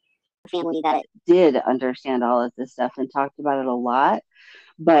family that did understand all of this stuff and talked about it a lot,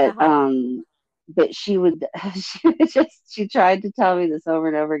 but but she she tried to tell me this over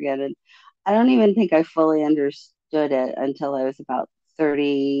and over again, and I don't even think I fully understood it until I was about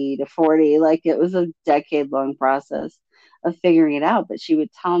 30 to 40. Like, it was a decade-long process of figuring it out. But she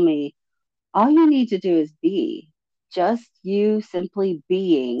would tell me, all you need to do is be. Just you simply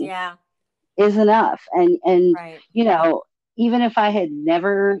being is enough. And right. Even if I had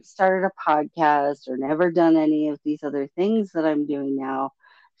never started a podcast or never done any of these other things that I'm doing now,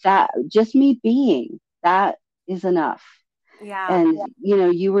 that just me being, that is enough. Yeah. And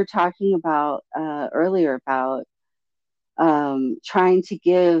you were talking about earlier about trying to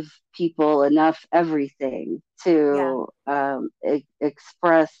give people enough everything to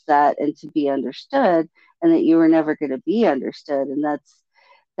express that and to be understood, and that you were never going to be understood. And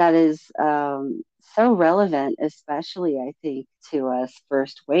that is so relevant, especially I think to us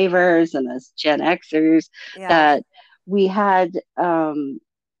first wavers and us Gen Xers, that we had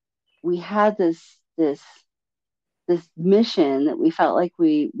this mission that we felt like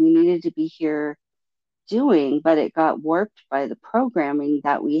we needed to be here doing, but it got warped by the programming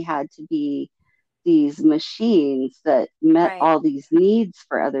that we had to be these machines that met all these needs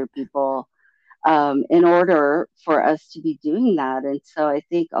for other people, in order for us to be doing that. And so I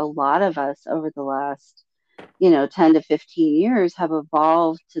think a lot of us over the last 10 to 15 years have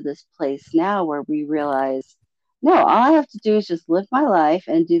evolved to this place now where we realize, no, all I have to do is just live my life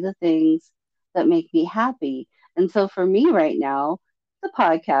and do the things that make me happy. And so for me right now, the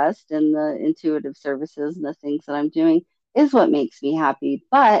podcast and the intuitive services and the things that I'm doing is what makes me happy.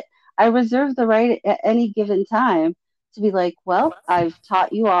 But I reserve the right at any given time to be like, well, I've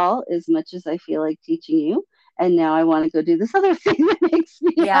taught you all as much as I feel like teaching you. And now I want to go do this other thing that makes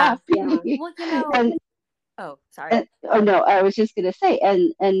me happy. Yeah. Well, oh, sorry. No, I was just going to say,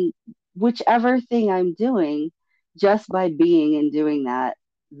 and whichever thing I'm doing, just by being and doing that,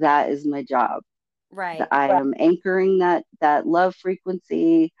 that is my job. Right. I am anchoring that love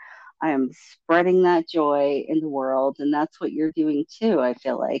frequency. I am spreading that joy in the world, and that's what you're doing too, I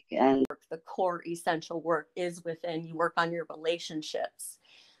feel like. And the core essential work is within. You work on your relationships,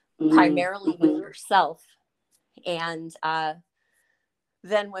 primarily with yourself, and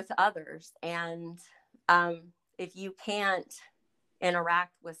then with others. And if you can't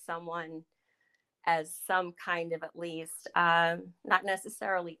interact with someone as some kind of, at least not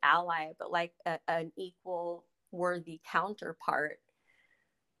necessarily ally, but like an equal worthy counterpart,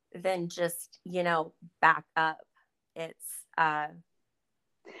 then just, back up. It's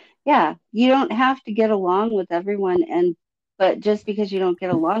yeah, you don't have to get along with everyone, but just because you don't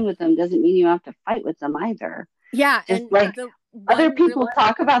get along with them doesn't mean you have to fight with them either. Yeah. Just and like other people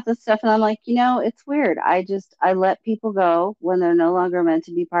talk about this stuff, and I'm like, it's weird. I let people go when they're no longer meant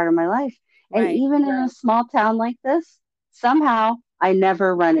to be part of my life. Right. And even in a small town like this, somehow I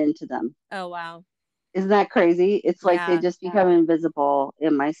never run into them. Oh, wow. Isn't that crazy? It's like they just become invisible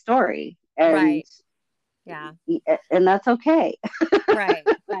in my story. And right. Yeah. And that's okay. Right.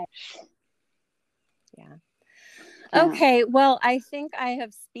 Yeah. Okay. Well, I think I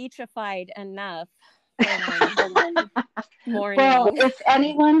have speechified enough. Morning. Well, if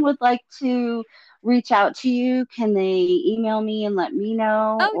anyone would like to reach out to you, can they email me and let me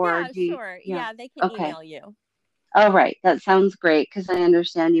know? Oh, or sure. Yeah, they can email you. All right. That sounds great, because I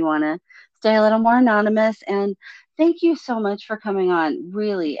understand you want to stay a little more anonymous. And thank you so much for coming on,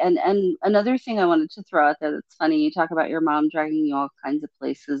 really. And another thing I wanted to throw out there that's funny, you talk about your mom dragging you all kinds of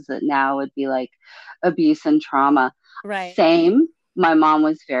places that now would be like abuse and trauma. Right. Same. My mom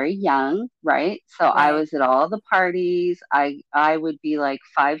was very young, right? So right. I was at all the parties. I would be like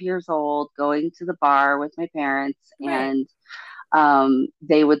 5 years old going to the bar with my parents, right. And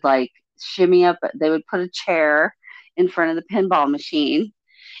they would like shimmy up. They would put a chair in front of the pinball machine,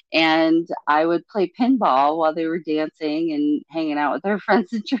 and I would play pinball while they were dancing and hanging out with their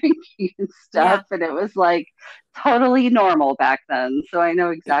friends and drinking and stuff. Yeah. And it was like totally normal back then. So I know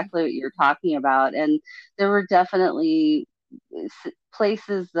exactly what you're talking about. And there were definitely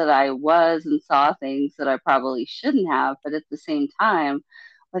places that I was and saw things that I probably shouldn't have, but at the same time,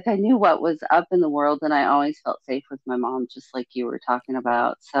 like I knew what was up in the world, and I always felt safe with my mom, just like you were talking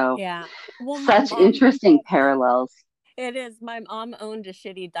about. So yeah, such interesting parallels. It is. My mom owned a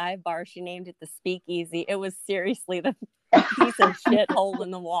shitty dive bar. She named it the Speakeasy. It was seriously the piece of shit hole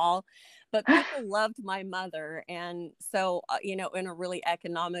in the wall. But people loved my mother. And so, in a really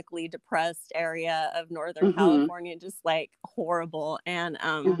economically depressed area of Northern California, just like horrible. And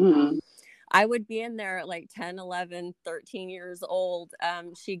I would be in there at like 10, 11, 13 years old.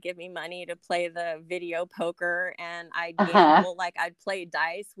 She'd give me money to play the video poker, and I'd gamble. Like I'd play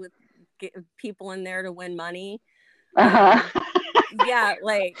dice with people in there to win money. Yeah,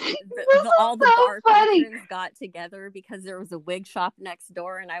 like all the bar patrons got together because there was a wig shop next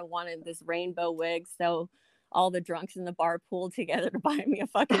door, and I wanted this rainbow wig, so all the drunks in the bar pooled together to buy me a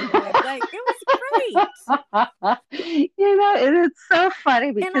fucking wig. Like it was great. It's so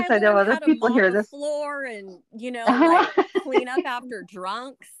funny because I know other people hear this floor and like clean up after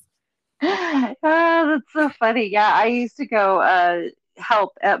drunks. Oh, that's so funny. Yeah, I used to go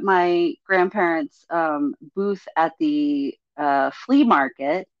help at my grandparents' booth at the flea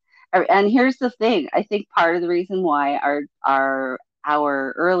market. And here's the thing: I think part of the reason why our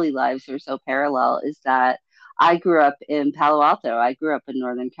early lives are so parallel is that I grew up in Palo Alto. I grew up in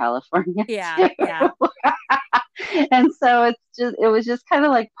Northern California. Yeah, yeah. And so it was just kind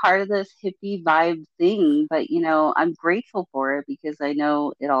of like part of this hippie vibe thing. But I'm grateful for it because I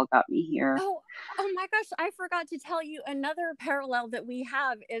know it all got me here. Oh my gosh, I forgot to tell you another parallel that we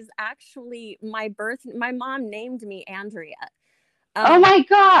have is actually my mom named me Andrea. Oh my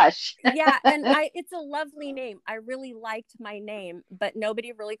gosh. Yeah, and it's a lovely name. I really liked my name, but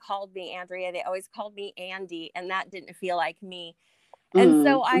nobody really called me Andrea. They always called me Andy, and that didn't feel like me. And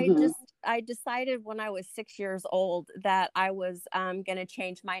so I decided when I was 6 years old that I was going to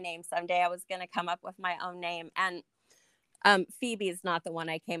change my name someday. I was going to come up with my own name. And Phoebe is not the one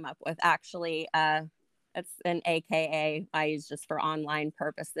I came up with. Actually, it's an AKA I use just for online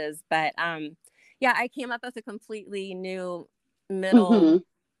purposes. But yeah, I came up with a completely new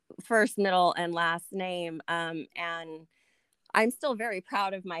first, middle, and last name. And I'm still very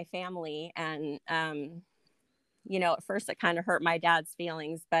proud of my family. And, you know, at first it kind of hurt my dad's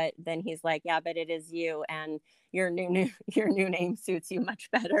feelings, but then he's like, yeah, but it is you, and your new name suits you much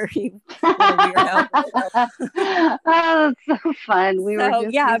better. You little weirdo. Oh, that's so fun. We were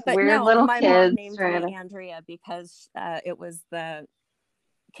just these weird little my kids. Mom named me Andrea because it was the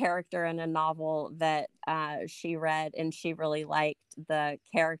character in a novel that she read, and she really liked the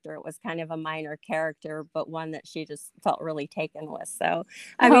character. It was kind of a minor character, but one that she just felt really taken with. So,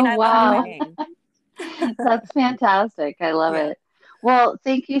 I mean, I love my name. That's fantastic. I love it. Well,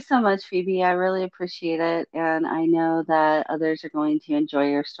 thank you so much, Phoebe. I really appreciate it. And I know that others are going to enjoy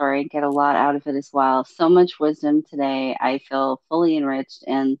your story and get a lot out of it as well. So much wisdom today. I feel fully enriched.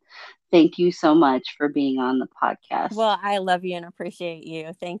 And thank you so much for being on the podcast. Well, I love you and appreciate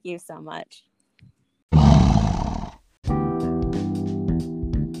you. Thank you so much.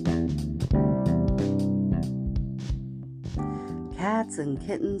 Cats and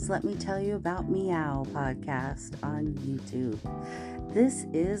kittens, let me tell you about Meow podcast on YouTube. This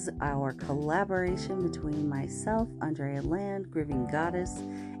is our collaboration between myself, Andrea Land, Grooving Goddess,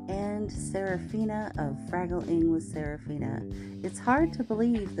 and Serafina of Fraggling with Serafina. It's hard to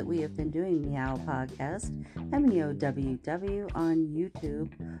believe that we have been doing Meow Podcast, MEOWW, on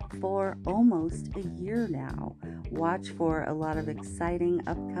YouTube for almost a year now. Watch for a lot of exciting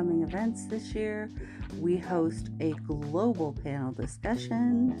upcoming events this year. We host a global panel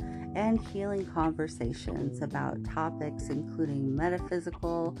discussion and healing conversations about topics including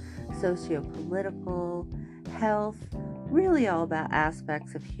metaphysical, socio-political, health, really all about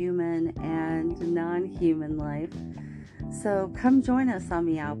aspects of human and non-human life. So come join us on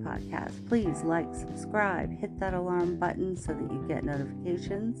Meow Podcast. Please like, subscribe, hit that alarm button so that you get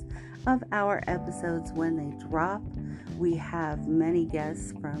notifications of our episodes when they drop. We have many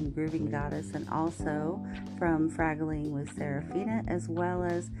guests from Grooving Goddess and also from Fraggling with Serafina, as well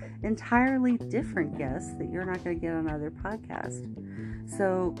as entirely different guests that you're not going to get on other podcasts.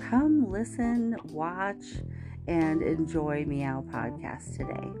 So come listen, watch, and enjoy Meow Podcast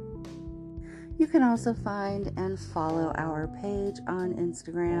today. You can also find and follow our page on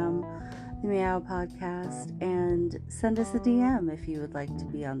Instagram, the Meow Podcast, and send us a DM if you would like to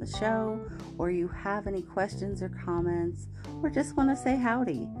be on the show, or you have any questions or comments, or just want to say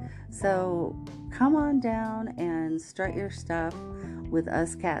howdy. So come on down and strut your stuff with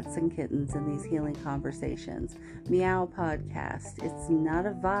us cats and kittens in these healing conversations. Meow Podcast. It's not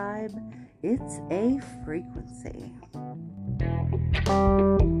a vibe, it's a frequency.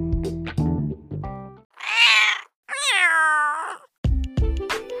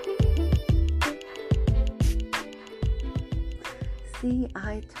 See,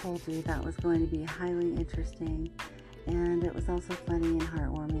 I told you that was going to be highly interesting, and it was also funny and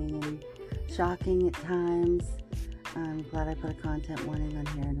heartwarming and shocking at times. I'm glad I put a content warning on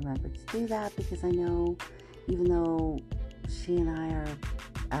here and remembered to do that, because I know, even though she and I are,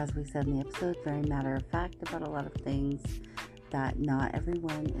 as we said in the episode, very matter of fact about a lot of things, that not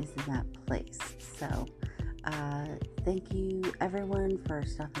everyone is in that place. So, thank you everyone for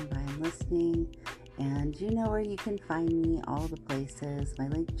stopping by and listening. And you know where you can find me, all the places. My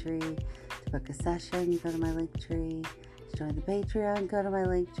Linktree, to book a session, go to my Linktree. To join the Patreon, go to my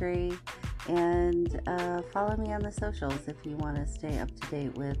Linktree. And follow me on the socials if you want to stay up to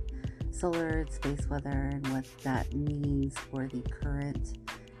date with solar space weather and what that means for the current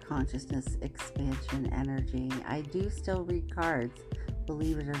consciousness expansion energy. I do still read cards,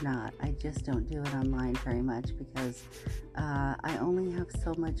 believe it or not. I just don't do it online very much because I only have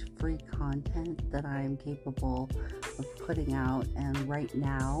so much free content that I'm capable of putting out, and right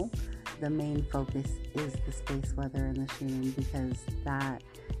now the main focus is the space weather and the Schumann, because that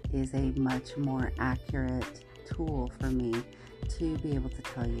is a much more accurate tool for me to be able to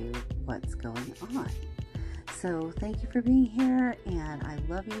tell you what's going on. So thank you for being here, and I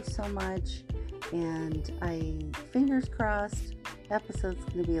love you so much, and fingers crossed, episode's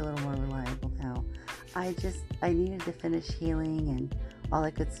going to be a little more reliable now. I needed to finish healing and all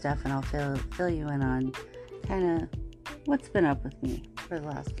that good stuff, and I'll fill you in on kind of what's been up with me for the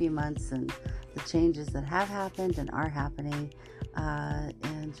last few months and the changes that have happened and are happening,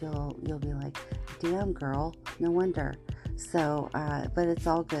 and you'll be like, damn girl, no wonder. So, but it's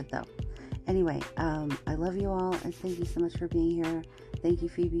all good though. Anyway, I love you all, and thank you so much for being here. Thank you,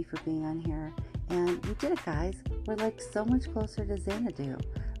 Phoebe, for being on here. And we did it, guys. We're like so much closer to Xanadu.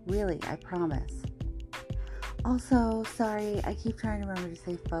 Really, I promise. Also, sorry, I keep trying to remember to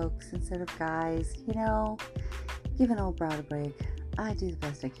say folks instead of guys. You know, give an old broad a break. I do the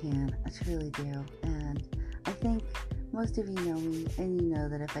best I can. I truly do. And I think most of you know me, and you know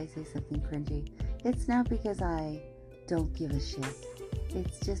that if I say something cringy, it's not because I don't give a shit.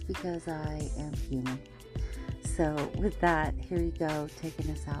 It's just because I am human. So with that, here you go, taking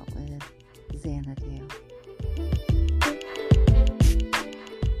us out with Xanadu.